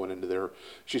started going into their.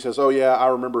 She says, "Oh yeah, I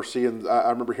remember hearing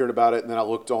about it, and then I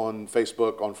looked on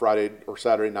Facebook on Friday or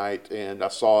Saturday night, and I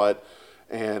saw it,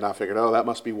 and I figured, oh, that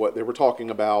must be what they were talking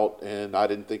about, and I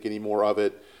didn't think any more of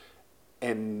it,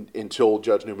 and until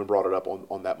Judge Newman brought it up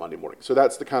on that Monday morning." So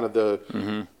that's the kind of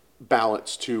the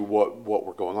balance to what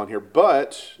we're going on here.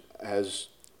 But as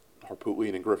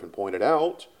Harpootlian and Griffin pointed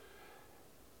out,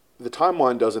 the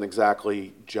timeline doesn't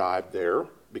exactly jibe there,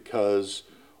 because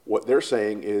what they're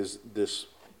saying is this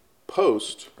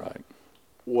post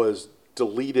was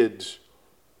deleted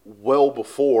well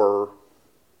before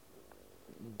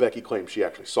Becky claimed she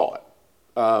actually saw it.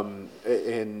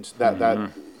 And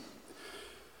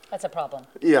that's a problem.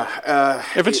 Yeah.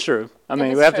 If it's true. I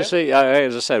mean, we have to see,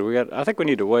 as I said, I think we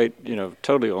need to wait,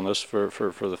 totally on this for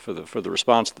the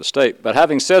response of the state. But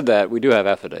having said that, we do have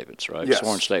affidavits, right? Yes.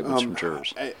 Sworn statements from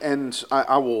jurors. And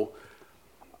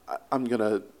I'm going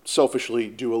to selfishly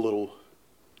do a little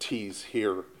tease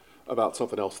here about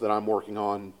something else that I'm working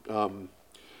on. Ooh,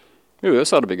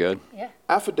 this ought to be good. Yeah.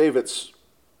 Affidavits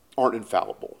aren't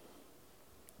infallible.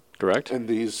 Correct. And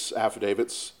these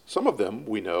affidavits, some of them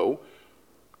we know,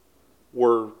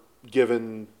 were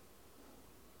given.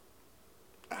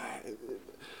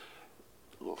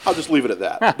 I'll just leave it at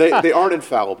that. They aren't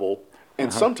infallible,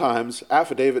 and sometimes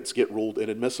affidavits get ruled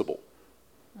inadmissible.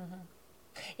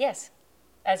 Yes,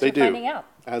 as they you're do. finding out.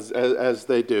 As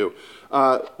they do.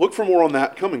 Look for more on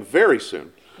that coming very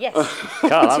soon. Yes.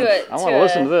 God, I want to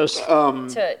listen to this.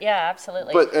 Yeah,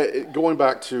 absolutely. But going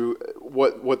back to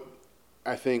what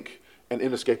I think an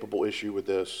inescapable issue with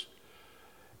this,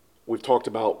 we've talked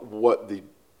about what the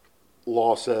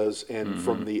law says, and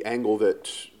from the angle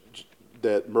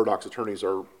that Murdaugh's attorneys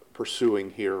are pursuing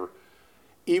here,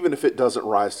 even if it doesn't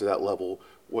rise to that level,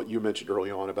 what you mentioned early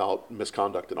on about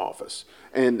misconduct in office.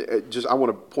 And I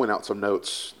want to point out some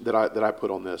notes that I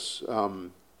put on this,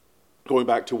 going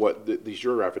back to what these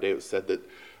juror affidavits said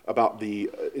about the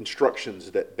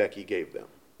instructions that Becky gave them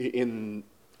in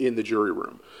the jury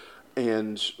room.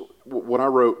 And what I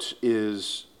wrote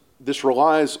is, this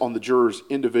relies on the jurors'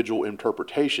 individual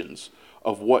interpretations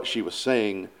of what she was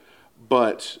saying,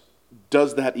 but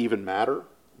does that even matter?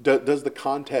 Does the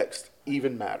context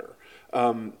even matter?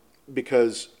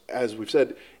 Because, as we've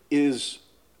said, is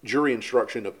jury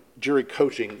instruction, of jury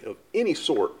coaching of any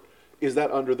sort, is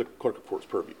that under the clerk of court's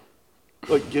purview?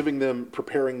 Like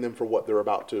preparing them for what they're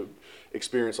about to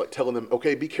experience, like telling them,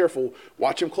 okay, be careful,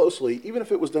 watch them closely, even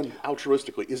if it was done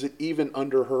altruistically. Is it even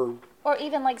under her? Or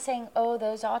even like saying, oh,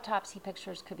 those autopsy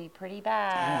pictures could be pretty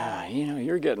bad. Yeah,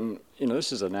 you're getting,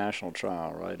 this is a national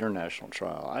trial, right? International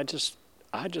trial. I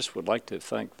just would like to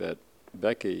think that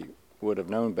Becky would have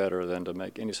known better than to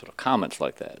make any sort of comments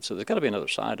like that. So there's got to be another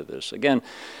side of this. Again,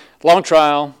 long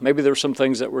trial. Maybe there were some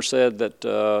things that were said that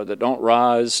don't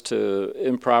rise to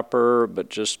improper, but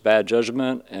just bad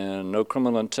judgment and no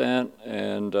criminal intent.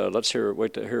 And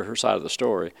wait to hear her side of the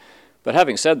story. But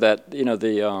having said that,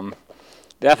 the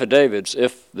affidavits,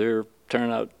 if they're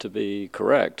turn out to be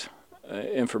correct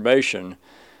information,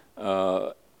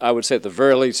 I would say at the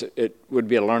very least it would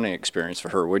be a learning experience for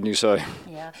her, wouldn't you say?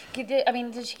 Yeah.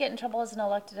 Did she get in trouble as an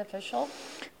elected official?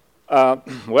 Well,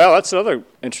 that's another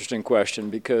interesting question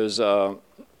because, of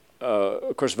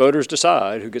course, voters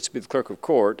decide who gets to be the clerk of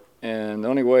court, and the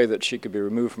only way that she could be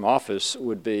removed from office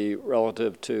would be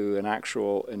relative to an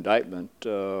actual indictment.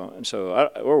 And so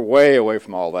we're way away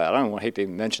from all that. I don't hate to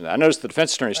even mention that. I noticed the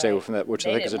defense attorney stayed away from that, which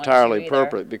I think is entirely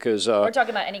appropriate because we're talking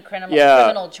about any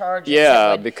criminal charges.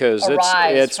 Yeah, because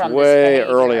it's way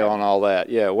early on all that.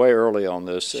 Yeah, way early on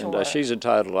this, sure. And she's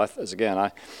entitled.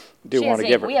 I do want to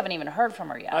give her. We haven't even heard from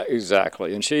her yet.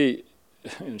 Exactly, and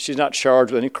she's not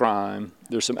charged with any crime.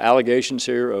 There's some allegations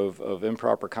here of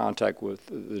improper contact with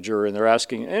the jury, and they're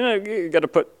asking, and you got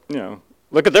to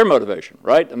look at their motivation,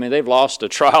 right? I mean, they've lost a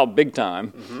trial big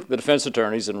time, the defense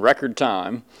attorneys, in record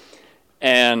time.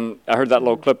 And I heard that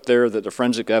little clip there that the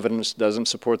forensic evidence doesn't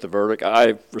support the verdict.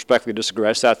 I respectfully disagree.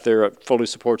 I sat there. It fully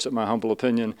supports it, in my humble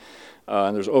opinion.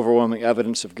 And there's overwhelming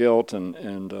evidence of guilt.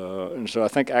 And so I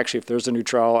think actually if there's a new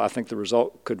trial, I think the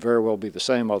result could very well be the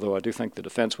same, although I do think the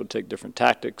defense would take different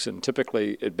tactics. And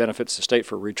typically it benefits the state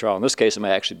for a retrial. In this case, it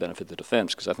may actually benefit the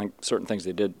defense because I think certain things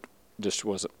they did just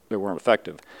weren't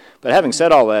effective. But having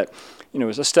said all that,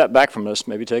 as a step back from this,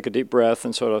 maybe take a deep breath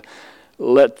and sort of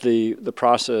let the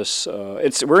process.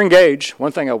 We're engaged.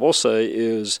 One thing I will say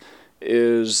is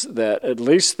that at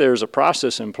least there's a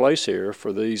process in place here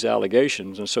for these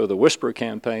allegations, and so the whisper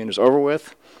campaign is over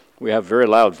with. We have very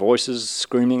loud voices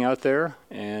screaming out there,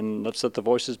 and let's let the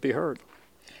voices be heard.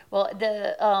 Well,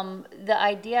 the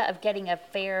idea of getting a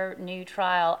fair new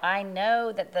trial, I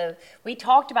know that we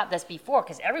talked about this before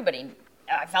because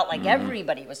I felt like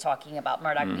everybody was talking about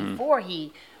Murdaugh before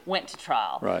he went to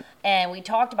trial. Right. And we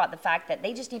talked about the fact that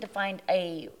they just need to find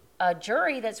a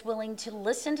jury that's willing to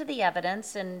listen to the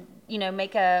evidence and,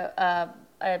 make a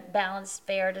balanced,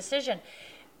 fair decision.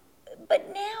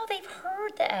 But now they've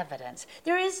heard the evidence.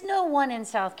 There is no one in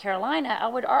South Carolina,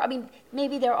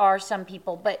 maybe there are some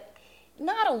people, but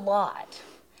not a lot.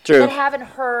 True. That haven't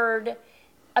heard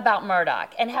about Murdaugh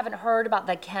and haven't heard about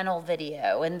the kennel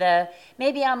video and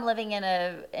maybe I'm living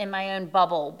in my own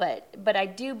bubble, but I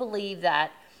do believe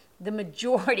that the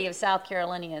majority of South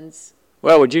Carolinians.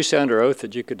 Well, would you say under oath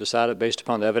that you could decide it based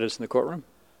upon the evidence in the courtroom?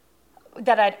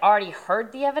 That I'd already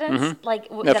heard the evidence? Mm-hmm. Like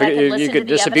no, that I could listen you to could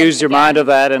the disabuse your again? mind of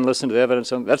that and listen to the evidence.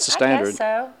 That's the standard. I guess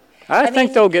so. I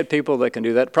think they'll get people that can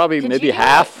do that. Probably maybe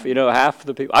half. Half of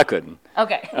the people. I couldn't.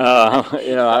 Okay.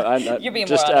 You're being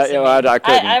just, more honest than me. I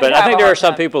couldn't. But I think there are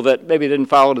some time. people that maybe didn't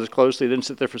follow it as closely, didn't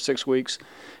sit there for 6 weeks,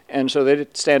 and so they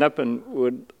did stand up and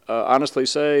would honestly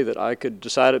say that I could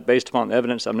decide it based upon the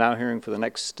evidence I'm now hearing for in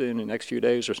the next few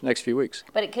days or next few weeks.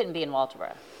 But it couldn't be in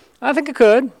Walterboro. I think it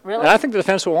could. Really? And I think the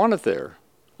defense will want it there.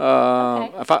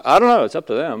 Okay. I don't know. It's up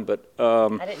to them. But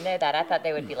I didn't know that. I thought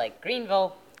they would be like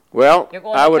Greenville. Well, You're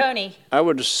going to Tony. I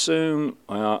would assume,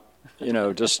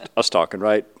 just us talking,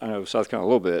 right? I know South Carolina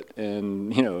a little bit,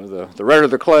 and the redder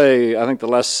the clay, I think the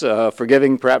less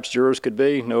forgiving perhaps jurors could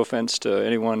be. No offense to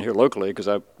anyone here locally, because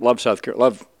I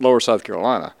love Lower South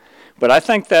Carolina, but I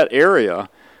think that area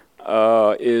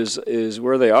is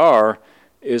where they are.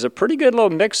 Is a pretty good little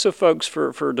mix of folks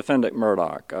for defendant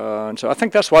Murdaugh, and so I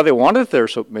think that's why they wanted it there.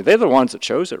 So they're the ones that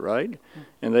chose it, right?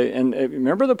 And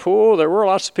remember the pool. There were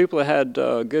lots of people that had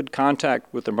good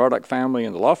contact with the Murdaugh family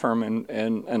and the law firm,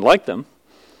 and liked them.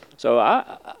 So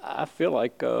I feel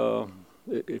like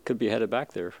it could be headed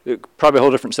back there. Probably a whole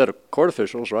different set of court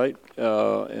officials, right?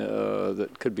 That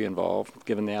could be involved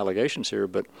given the allegations here,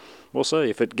 but we'll see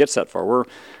if it gets that far. We're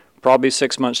probably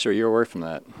 6 months to a year away from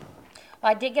that.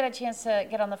 I did get a chance to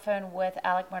get on the phone with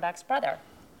Alec Murdaugh's brother,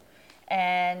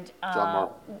 and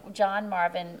John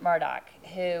Marvin Murdaugh,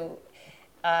 who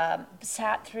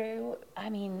sat through,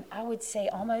 I would say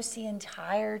almost the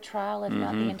entire trial, if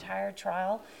not the entire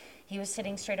trial. He was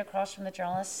sitting straight across from the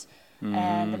journalists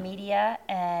and the media,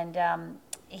 and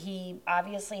he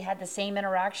obviously had the same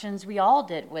interactions we all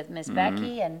did with Miss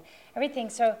Becky and everything.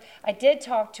 So I did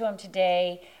talk to him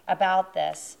today about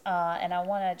this, and I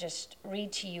want to just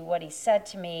read to you what he said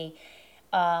to me.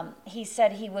 He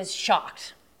said he was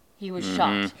shocked. He was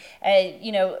shocked.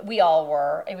 We all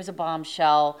were. It was a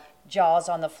bombshell, jaws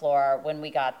on the floor when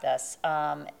we got this.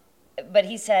 But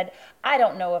he said, I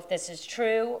don't know if this is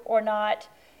true or not,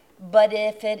 but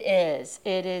if it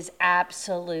is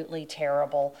absolutely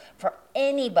terrible for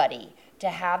anybody to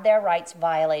have their rights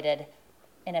violated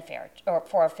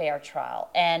for a fair trial.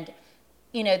 And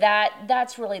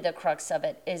that's really the crux of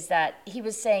it, is that he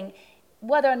was saying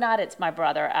whether or not it's my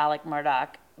brother Alec Murdaugh,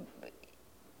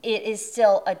 it is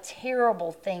still a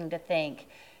terrible thing to think,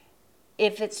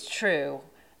 if it's true,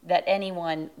 that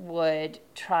anyone would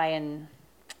try and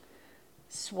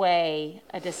sway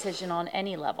a decision on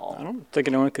any level. I don't think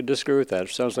anyone could disagree with that. It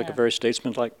sounds like a very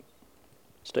statesman-like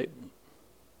statement.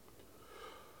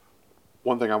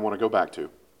 One thing I want to go back to,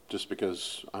 just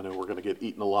because I know we're going to get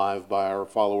eaten alive by our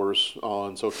followers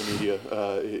on social media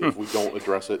if we don't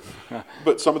address it,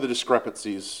 but some of the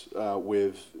discrepancies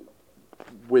with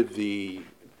the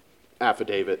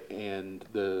affidavit and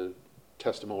the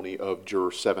testimony of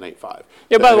juror 785.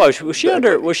 Yeah. By the way, was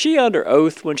she under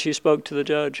oath when she spoke to the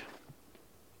judge?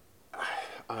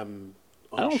 I'm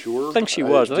I don't unsure. think she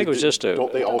was. I think it was just a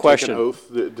question.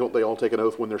 Don't they all take an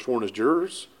oath when they're sworn as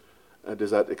jurors?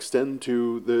 Does that extend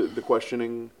to the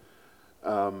questioning?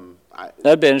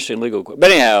 That'd be an interesting legal question.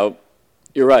 But anyhow,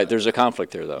 you're right. There's a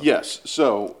conflict there, though. Yes.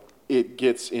 So it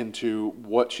gets into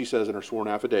what she says in her sworn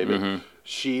affidavit.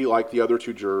 She, like the other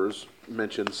two jurors,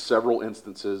 mentions several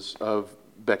instances of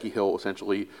Becky Hill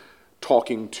essentially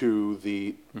talking to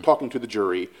the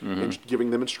jury and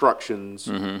giving them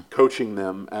instructions, coaching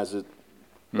them as it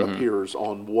appears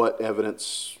on what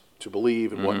evidence to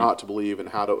believe and what not to believe and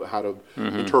how to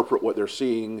interpret what they're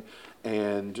seeing.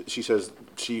 And she says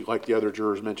she, like the other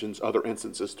jurors, mentions other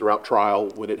instances throughout trial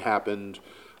when it happened.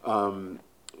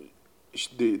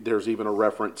 there's even a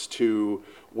reference to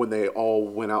when they all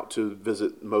went out to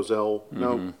visit Moselle.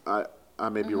 No, I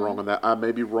may be wrong on that. I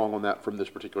may be wrong on that from this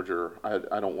particular juror.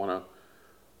 I don't want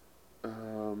to.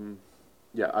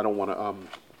 I don't want to.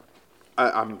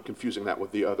 I'm confusing that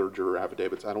with the other juror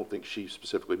affidavits. I don't think she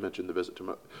specifically mentioned the visit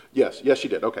to. Yes, she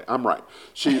did. Okay, I'm right.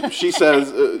 She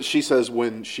says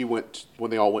when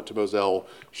they all went to Moselle,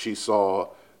 she saw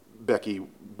Becky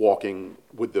walking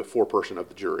with the foreperson of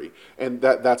the jury, and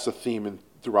that's a theme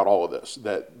throughout all of this.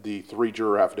 That the 3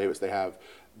 juror affidavits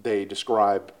they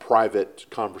describe private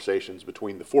conversations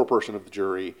between the foreperson of the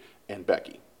jury and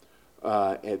Becky,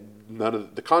 and none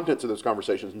of the contents of those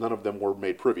conversations, none of them were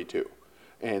made privy to.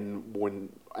 And when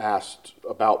asked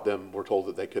about them, we're told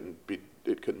that it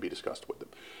couldn't be discussed with them.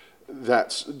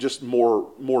 That's just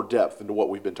more depth into what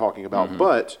we've been talking about.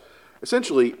 But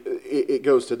essentially, it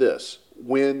goes to this: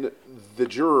 when the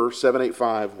juror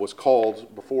 785 was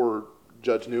called before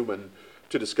Judge Newman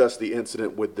to discuss the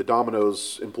incident with the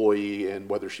Domino's employee and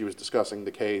whether she was discussing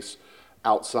the case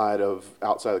outside of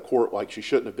the court like she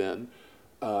shouldn't have been,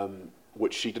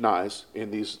 which she denies in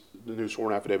the new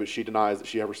sworn affidavit. She denies that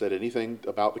she ever said anything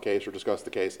about the case or discussed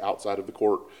the case outside of the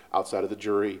court, outside of the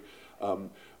jury.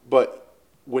 But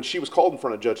when she was called in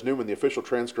front of Judge Newman, the official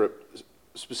transcript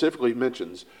specifically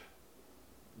mentions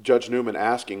Judge Newman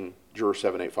asking juror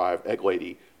 785, Egg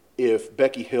Lady, if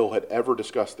Becky Hill had ever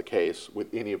discussed the case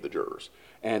with any of the jurors.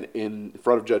 And in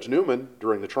front of Judge Newman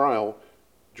during the trial,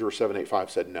 juror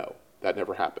 785 said no, that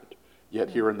never happened.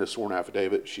 Yet here in this sworn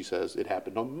affidavit, she says it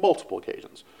happened on multiple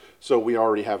occasions. So we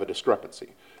already have a discrepancy.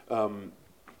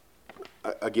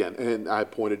 Again, and I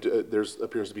pointed to, there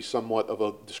appears to be somewhat of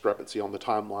a discrepancy on the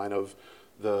timeline of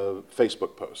the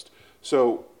Facebook post.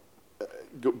 So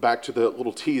go back to the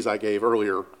little tease I gave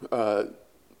earlier.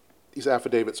 These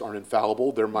affidavits aren't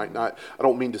infallible. There might not, I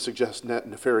don't mean to suggest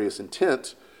nefarious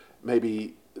intent.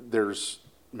 Maybe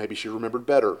she remembered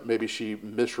better. Maybe she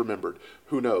misremembered.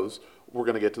 Who knows? We're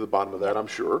going to get to the bottom of that, I'm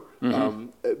sure.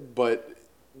 But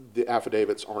the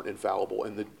affidavits aren't infallible,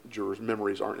 and the jurors'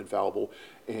 memories aren't infallible.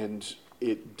 And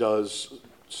it does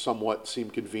somewhat seem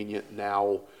convenient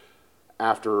now,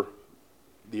 after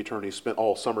the attorneys spent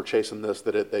all summer chasing this,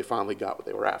 that they finally got what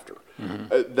they were after.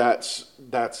 That's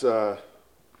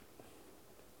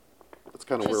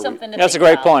kind of where that's a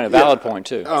great point, a valid point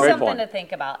too. Great something point to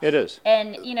think about. It is.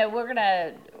 And we're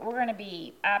gonna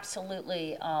be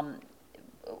absolutely.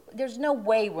 There's no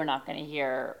way we're not going to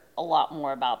hear a lot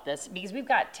more about this, because we've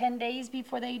got 10 days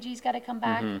before the AG's got to come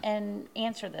back and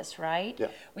answer this, right? Yeah.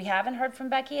 We haven't heard from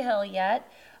Becky Hill yet.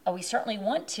 We certainly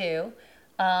want to.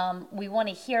 We want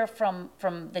to hear from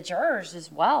the jurors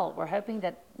as well. We're hoping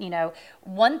that,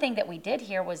 one thing that we did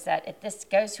hear was that if this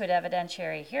goes to an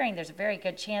evidentiary hearing, there's a very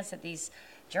good chance that these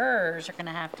jurors are going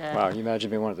to have to. Wow, you imagine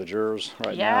being one of the jurors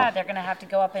right now? Yeah, they're going to have to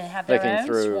go up and have their own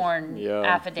sworn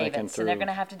affidavits, and they're going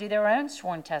to have to do their own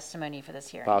sworn testimony for this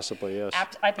hearing. Possibly, yes.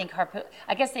 I think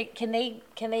I guess can they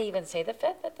even say the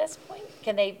fifth at this point?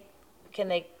 Can they do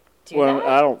that? Well,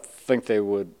 I don't think they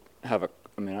would have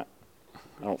I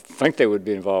don't think they would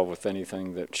be involved with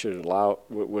anything that should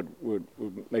would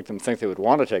make them think they would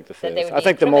want to take the fifth. I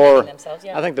think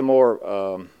the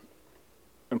more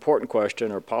important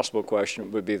question or possible question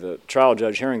would be the trial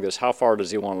judge hearing this. How far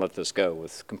does he want to let this go?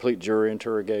 With complete jury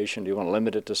interrogation? Do you want to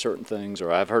limit it to certain things?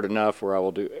 Or I've heard enough where I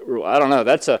will do. I don't know.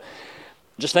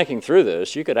 Just thinking through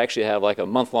this, you could actually have like a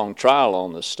month-long trial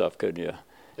on this stuff, couldn't you?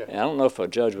 Yeah. And I don't know if a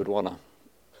judge would want to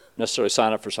necessarily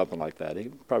sign up for something like that. He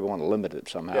probably want to limit it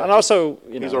somehow. Yeah, and also,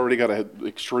 he's already got an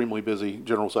extremely busy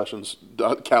general sessions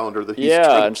calendar that he's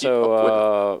trying to keep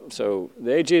up with. So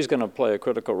the AG is going to play a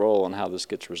critical role in how this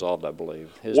gets resolved, I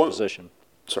believe, his position.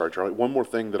 Sorry, Charlie. One more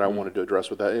thing that I wanted to address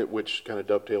with that, which kind of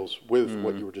dovetails with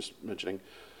what you were just mentioning.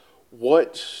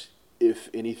 What, if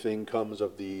anything, comes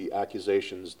of the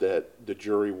accusations that the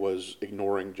jury was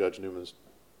ignoring Judge Newman's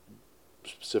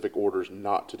specific orders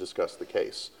not to discuss the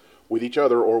case with each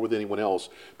other or with anyone else?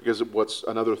 Because what's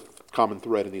another common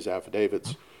thread in these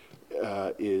affidavits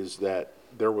is that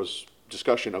there was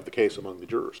discussion of the case among the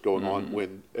jurors going on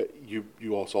when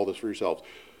you all saw this for yourselves.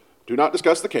 Do not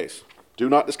discuss the case. Do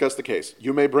not discuss the case.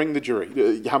 You may bring the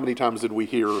jury. How many times did we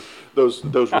hear those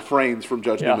refrains from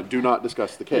Judge Newman? Do not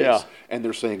discuss the case. Yeah. And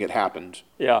they're saying it happened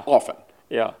often.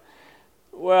 Yeah.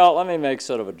 Well, let me make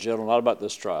sort of a general, not about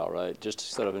this trial, right? Just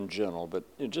sort of in general, but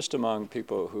just among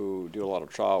people who do a lot of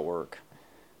trial work.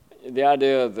 The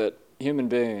idea that human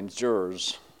beings,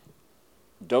 jurors,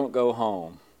 don't go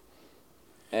home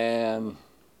and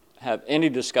have any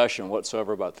discussion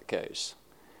whatsoever about the case.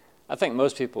 I think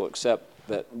most people accept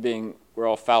that we're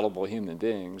all fallible human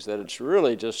beings, that it's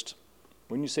really just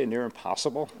wouldn't you say near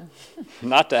impossible,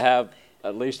 not to have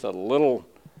at least a little,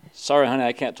 sorry, honey,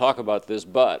 I can't talk about this,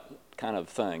 but kind of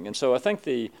thing. And so I think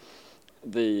the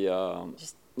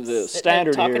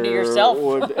standard talking here to yourself.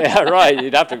 would, yeah, right,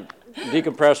 you'd have to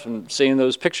decompress from seeing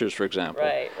those pictures, for example.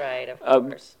 Right, of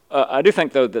course. I do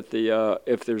think, though, that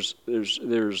if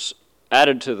there's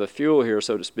added to the fuel here,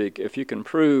 so to speak, if you can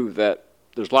prove that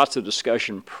there's lots of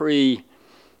discussion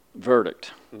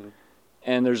pre-verdict,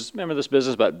 and remember this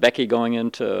business about Becky going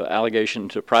into allegation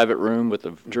to a private room with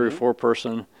the jury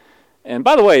foreperson, and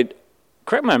by the way,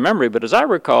 correct my memory, but as I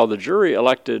recall, the jury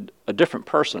elected a different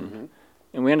person,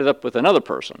 and we ended up with another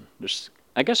person.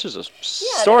 I guess there's a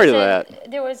story to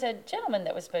that. There was a gentleman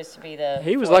that was supposed to be the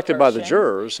He was elected by the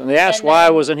jurors, and they asked why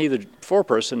wasn't he the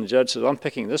foreperson. The judge said, I'm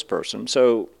picking this person.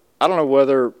 So I don't know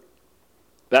whether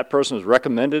that person was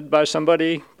recommended by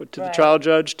somebody to the trial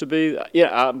judge to be.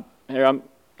 Yeah,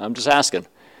 I'm just asking.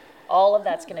 All of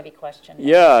that's going to be questioned.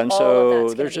 Yeah, and so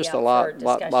there's just a lot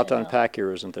to unpack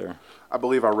here, isn't there? I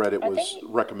believe I read it was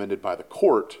recommended by the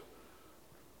court.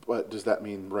 But does that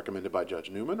mean recommended by Judge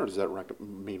Newman, or does that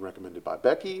mean recommended by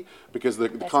Becky? Because the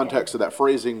context of that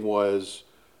phrasing was,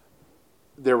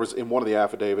 there was in one of the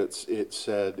affidavits, it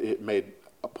said it made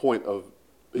a point of,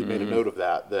 it made a note of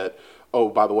that, oh,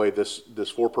 by the way, this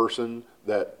foreperson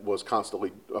that was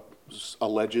constantly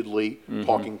allegedly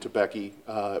talking to Becky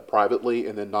privately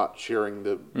and then not sharing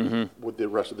with the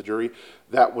rest of the jury,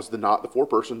 that was not the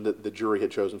foreperson that the jury had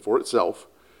chosen for itself.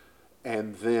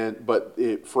 And then, but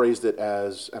it phrased it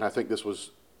as, and I think this was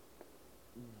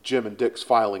Jim and Dick's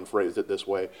filing phrased it this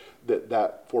way,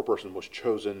 that foreperson was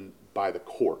chosen by the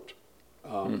court.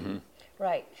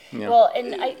 Right. Yeah. Well,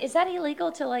 and is that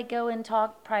illegal to go and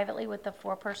talk privately with the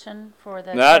foreperson for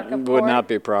the That clerk of would court? not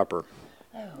be proper.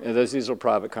 Oh. Yeah, these are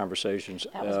private conversations.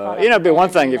 It'd be one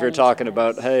thing if you're talking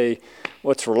about, hey,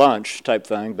 what's for lunch type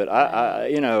thing, but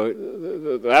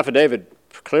the affidavit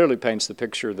clearly paints the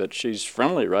picture that she's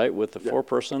friendly, right, with the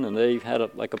foreperson, and they had a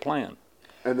plan.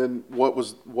 And then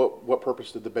what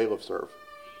purpose did the bailiff serve?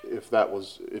 If that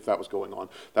was going on,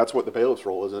 that's what the bailiff's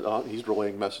role is. He's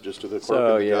relaying messages to the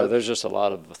clerk. And the judge. There's just a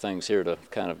lot of things here to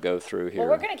kind of go through here. Well,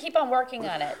 we're going to keep on working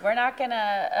on it. We're not going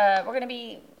to. We're going to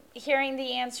be hearing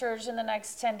the answers in the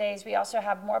next 10 days. We also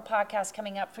have more podcasts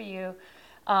coming up for you.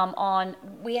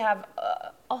 We have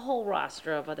a whole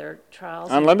roster of other trials.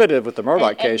 Unlimited with the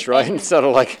Murdaugh case, right? Instead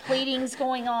of pleadings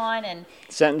going on and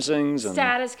sentencings and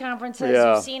status conferences.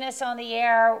 You've seen us on the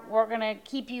air. We're going to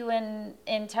keep you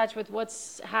in touch with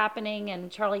what's happening.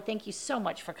 And Charlie, thank you so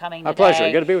much for coming today. My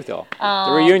pleasure. Good to be with y'all.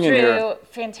 The reunion here.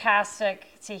 Fantastic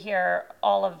to hear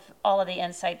all of the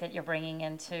insight that you're bringing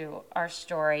into our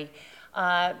story.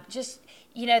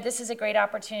 This is a great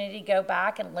opportunity to go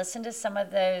back and listen to some of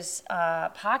those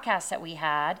podcasts that we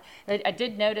had. I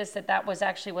did notice that was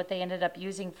actually what they ended up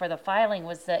using for the filing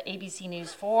was the ABC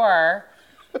News 4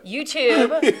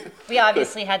 YouTube. We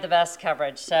obviously had the best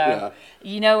coverage, so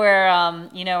you know where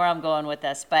I'm going with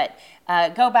this. But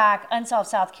go back, Unsolved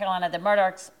South Carolina, the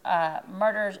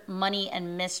Murders, Money,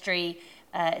 and Mystery.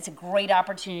 It's a great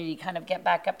opportunity to kind of get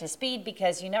back up to speed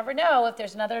because you never know if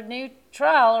there's another new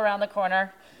trial around the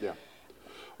corner. Yeah.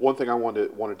 One thing I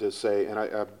wanted to say, and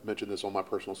I mentioned this on my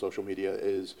personal social media,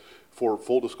 is for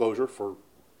full disclosure, for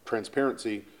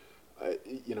transparency,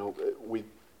 we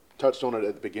touched on it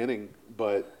at the beginning,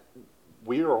 but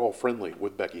we are all friendly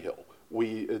with Becky Hill.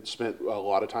 We had spent a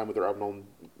lot of time with her. I've known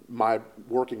my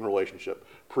working relationship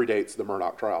predates the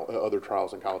Murdaugh trial, other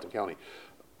trials in Colleton County.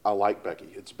 I like Becky.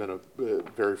 It's been a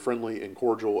very friendly and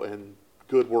cordial and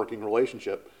good working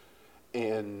relationship,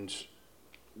 and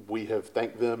we have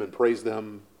thanked them and praised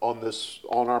them on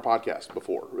our podcast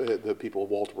before. The people of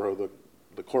Walterboro,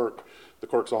 the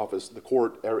clerk's office, the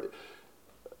court.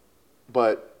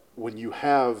 But when you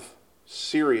have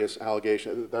serious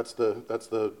allegations, that's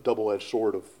the double-edged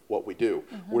sword of what we do.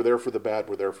 We're there for the bad.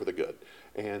 We're there for the good.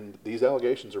 And these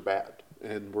allegations are bad,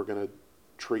 and we're going to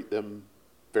treat them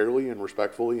fairly and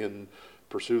respectfully and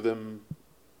pursue them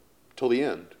till the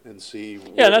end and see where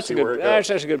it goes.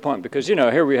 That's a good point because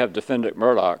here we have defendant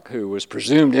Murdaugh who was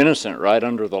presumed innocent right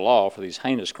under the law for these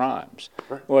heinous crimes.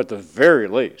 Right. Well, at the very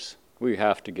least, we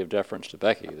have to give deference to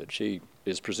Becky that she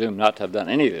is presumed not to have done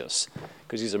any of this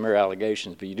because these are mere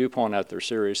allegations. But you do point out they're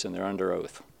serious and they're under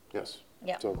oath. Yes.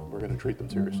 Yeah. So we're going to treat them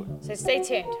seriously. So stay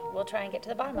tuned. We'll try and get to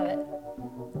the bottom of it.